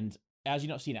as you've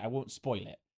not seen it, I won't spoil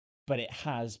it, but it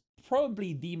has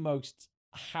probably the most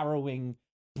harrowing,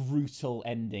 brutal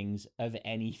endings of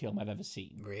any film I've ever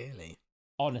seen. Really?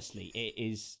 Honestly, it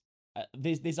is.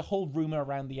 There's a whole rumor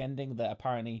around the ending that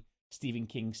apparently Stephen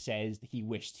King says that he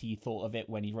wished he thought of it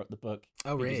when he wrote the book.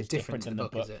 Oh, really? It's different than the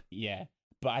book, is it? Yeah.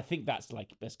 But I think that's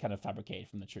kind of fabricated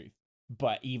from the truth.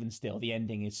 But even still, the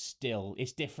ending is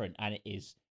it's different, and it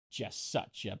is just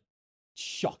such a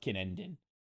shocking ending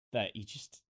that you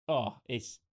just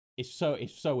it's so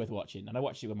worth watching. And I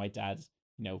watched it with my dad.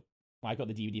 I got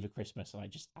the DVD for Christmas, and I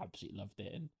just absolutely loved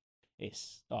it. And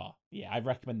it's I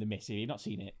recommend The Mist. If you've not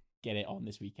seen it, get it on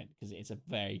this weekend because it's a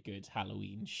very good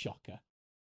Halloween shocker.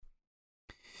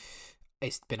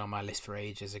 It's been on my list for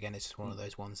ages. Again, it's just one of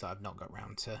those ones that I've not got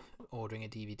round to ordering a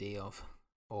DVD of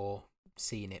or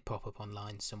seeing it pop up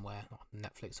online somewhere on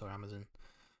Netflix or Amazon.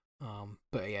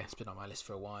 But yeah, it's been on my list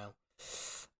for a while.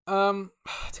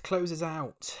 To close us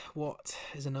out, what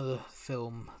is another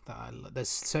film that there's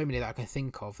so many that I can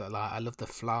think of that I love The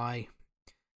Fly.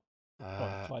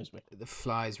 The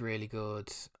Fly's really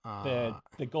good. The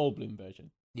Goldblum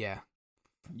version. Yeah.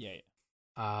 Yeah.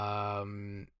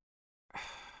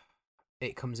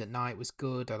 It Comes at Night was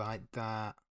good. I like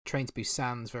that. Train to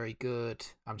Busan's very good.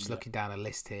 I'm just looking down a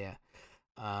list here.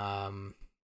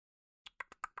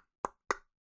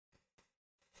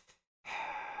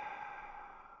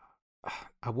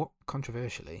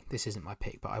 Controversially, this isn't my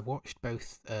pick, but I watched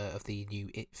both of the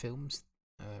new It films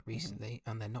recently,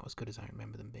 and they're not as good as I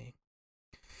remember them being.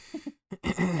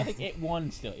 I think It 1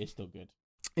 is still good.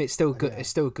 It's still good. It's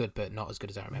still good, but not as good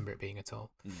as I remember it being at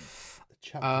all.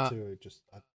 Chapter 2 just.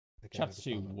 Chapter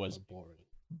 2 was boring.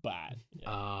 Bad.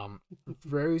 Yeah.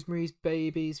 Rosemary's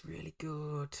Baby's really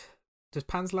good. Does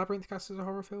Pan's Labyrinth cast as a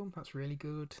horror film? That's really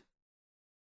good.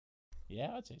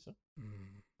 Yeah, I'd say so.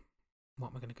 What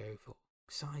am I going to go for?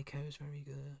 Psycho's very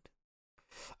good.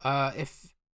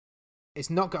 If it's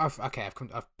not, I've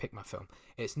picked my film.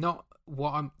 It's not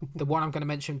what I'm. The one I'm going to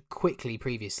mention quickly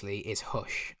previously is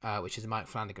Hush, which is a Mike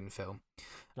Flanagan film,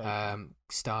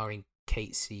 starring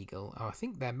Kate Siegel. Oh, I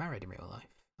think they're married in real life.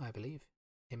 I believe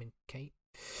him and Kate.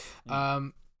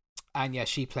 And yeah,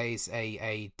 she plays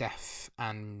a deaf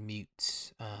and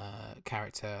mute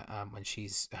character when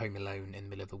she's home alone in the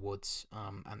middle of the woods.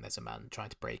 And there's a man trying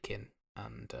to break in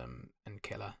and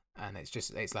kill her. And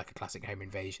it's like a classic home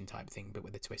invasion type thing, but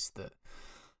with a twist that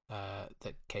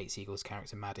Kate Siegel's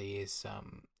character Maddie is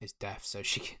deaf, so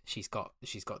she's got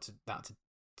to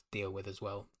deal with as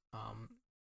well.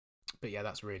 But yeah,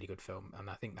 that's a really good film, and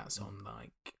I think that's on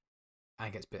I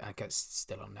think it's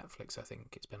still on Netflix. I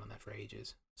think it's been on there for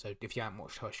ages. So if you haven't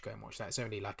watched Hush, go and watch that. It's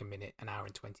only like an hour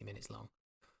and 20 minutes long.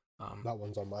 That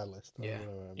one's on my list.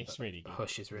 It's really good.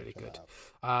 Hush is really good.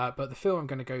 But the film I'm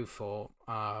going to go for,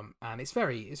 and it's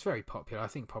very popular. I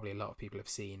think probably a lot of people have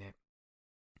seen it.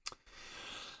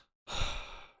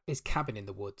 Is Cabin in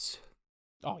the Woods.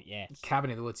 Oh yes, Cabin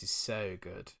in the Woods is so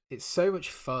good. It's so much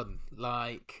fun.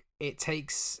 Like it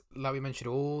takes, like we mentioned,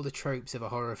 all the tropes of a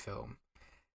horror film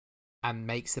and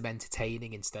makes them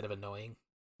entertaining instead of annoying.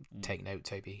 Take note,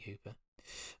 Toby Hooper.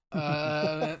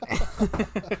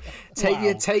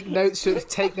 Take notes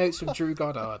from Drew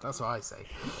Goddard. That's what I say.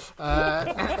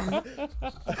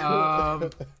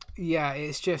 Yeah,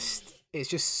 it's just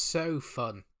so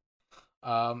fun,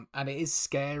 and it is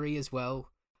scary as well.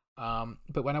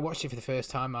 But when I watched it for the first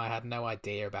time, I had no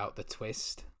idea about the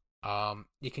twist.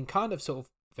 You can kind of sort of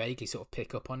vaguely sort of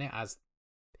pick up on it as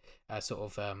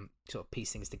sort of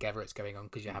piece things together. It's going on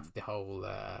because you have the whole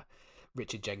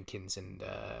Richard Jenkins and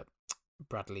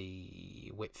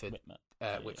Bradley Whitford's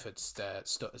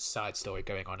side story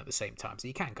going on at the same time, so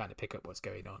you can kind of pick up what's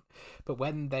going on. But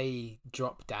when they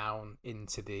drop down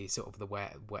into the sort of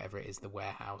whatever it is, the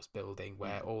warehouse building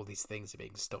where all these things are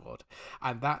being stored,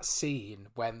 and that scene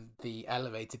when the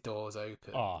elevator doors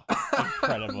open,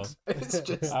 incredible! It's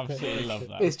just absolutely love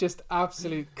that. It's just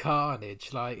absolute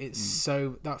carnage. Like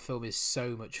that film is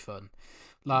so much fun.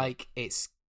 Like it's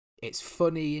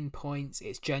funny in points.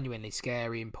 It's genuinely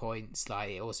scary in points.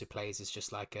 Like it also plays as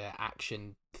just like a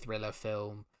action thriller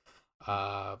film.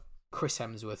 Chris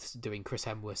Hemsworth's doing Chris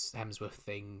Hemsworth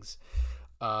things.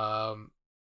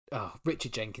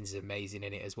 Richard Jenkins is amazing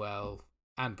in it as well,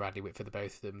 and Bradley Whitford. The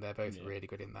both of them, they're both really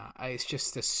good in that. It's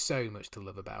just there's so much to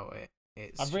love about it.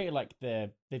 I really like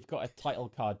they've got a title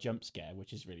card jump scare,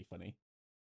 which is really funny.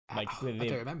 Like I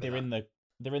don't remember.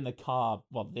 They're in the car,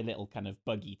 well, the little kind of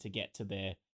buggy to get to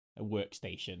their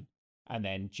workstation, and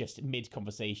then just mid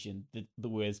conversation, the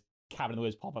words "Cabin in the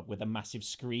Woods" pop up with a massive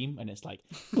scream, and it's like,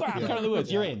 "Cabin in the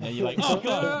Woods, you're in," and you're like, "Oh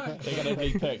god!" It kind of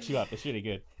really perks you up. It's really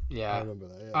good. Yeah, I remember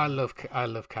that. Yeah. I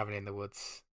love Cabin in the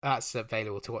Woods. That's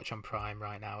available to watch on Prime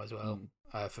right now as well,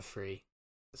 for free.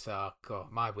 So,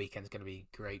 God, my weekend's going to be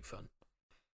great fun.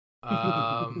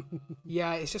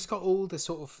 Yeah, it's just got all the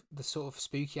sort of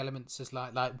spooky elements, as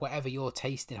like whatever your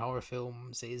taste in horror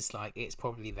films is, like it's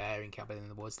probably there in Cabin in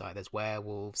the Woods. Like there's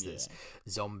werewolves, there's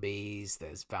zombies,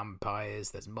 there's vampires,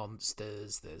 there's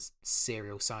monsters, there's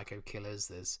serial psycho killers,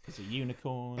 there's a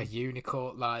unicorn,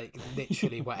 like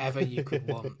literally whatever you could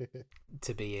want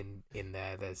to be in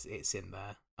there, it's in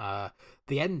there.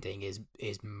 The ending is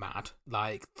mad.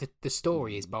 Like the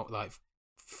story is like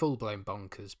full blown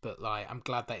bonkers, but like I'm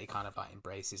glad that it kind of like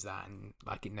embraces that, and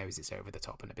like it knows it's over the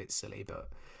top and a bit silly, but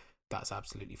that's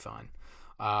absolutely fine.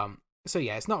 So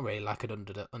yeah, it's not really like an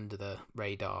under the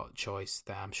radar choice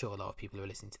that I'm sure a lot of people who are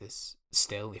listening to this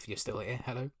still, if you're still here,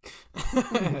 hello,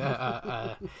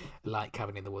 like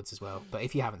Cabin in the Woods as well. But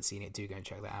if you haven't seen it, do go and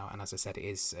check that out. And as I said, it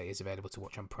is available to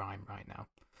watch on Prime right now.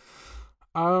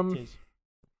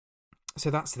 So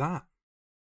that's that.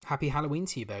 Happy Halloween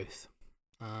to you both.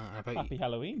 Happy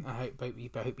Halloween. I hope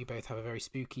you both have a very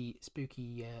spooky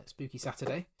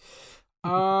Saturday.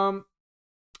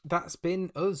 That's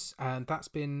been us, and that's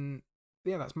mine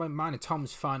and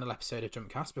Tom's final episode of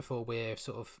Jumpcast before we're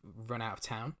sort of run out of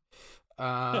town.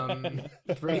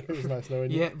 It was nice knowing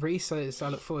you. Yeah, Reese, so I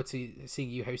look forward to seeing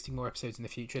you hosting more episodes in the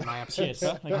future in my episodes.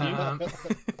 Cheers, thank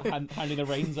you. Handing the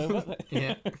reins over.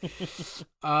 Yeah.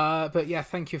 But yeah,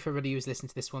 thank you for everybody who's listened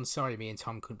to this one. Sorry, me and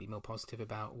Tom couldn't be more positive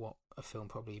about what a film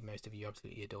probably most of you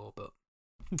absolutely adore, but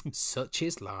such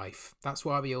is life. That's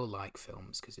why we all like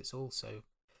films, because it's all so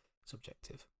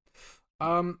subjective.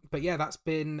 But yeah, that's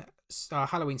been our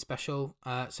Halloween special.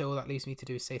 So all that leaves me to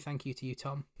do is say thank you to you,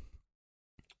 Tom.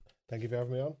 Thank you for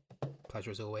having me on.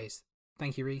 Pleasure as always.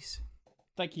 Thank you, Reese.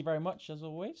 Thank you very much, as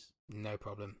always. No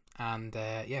problem. And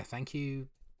yeah, thank you,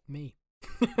 me.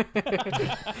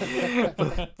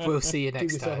 We'll see you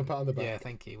next yourself a time. pat on the back. Yeah,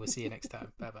 thank you. We'll see you next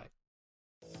time. Bye bye.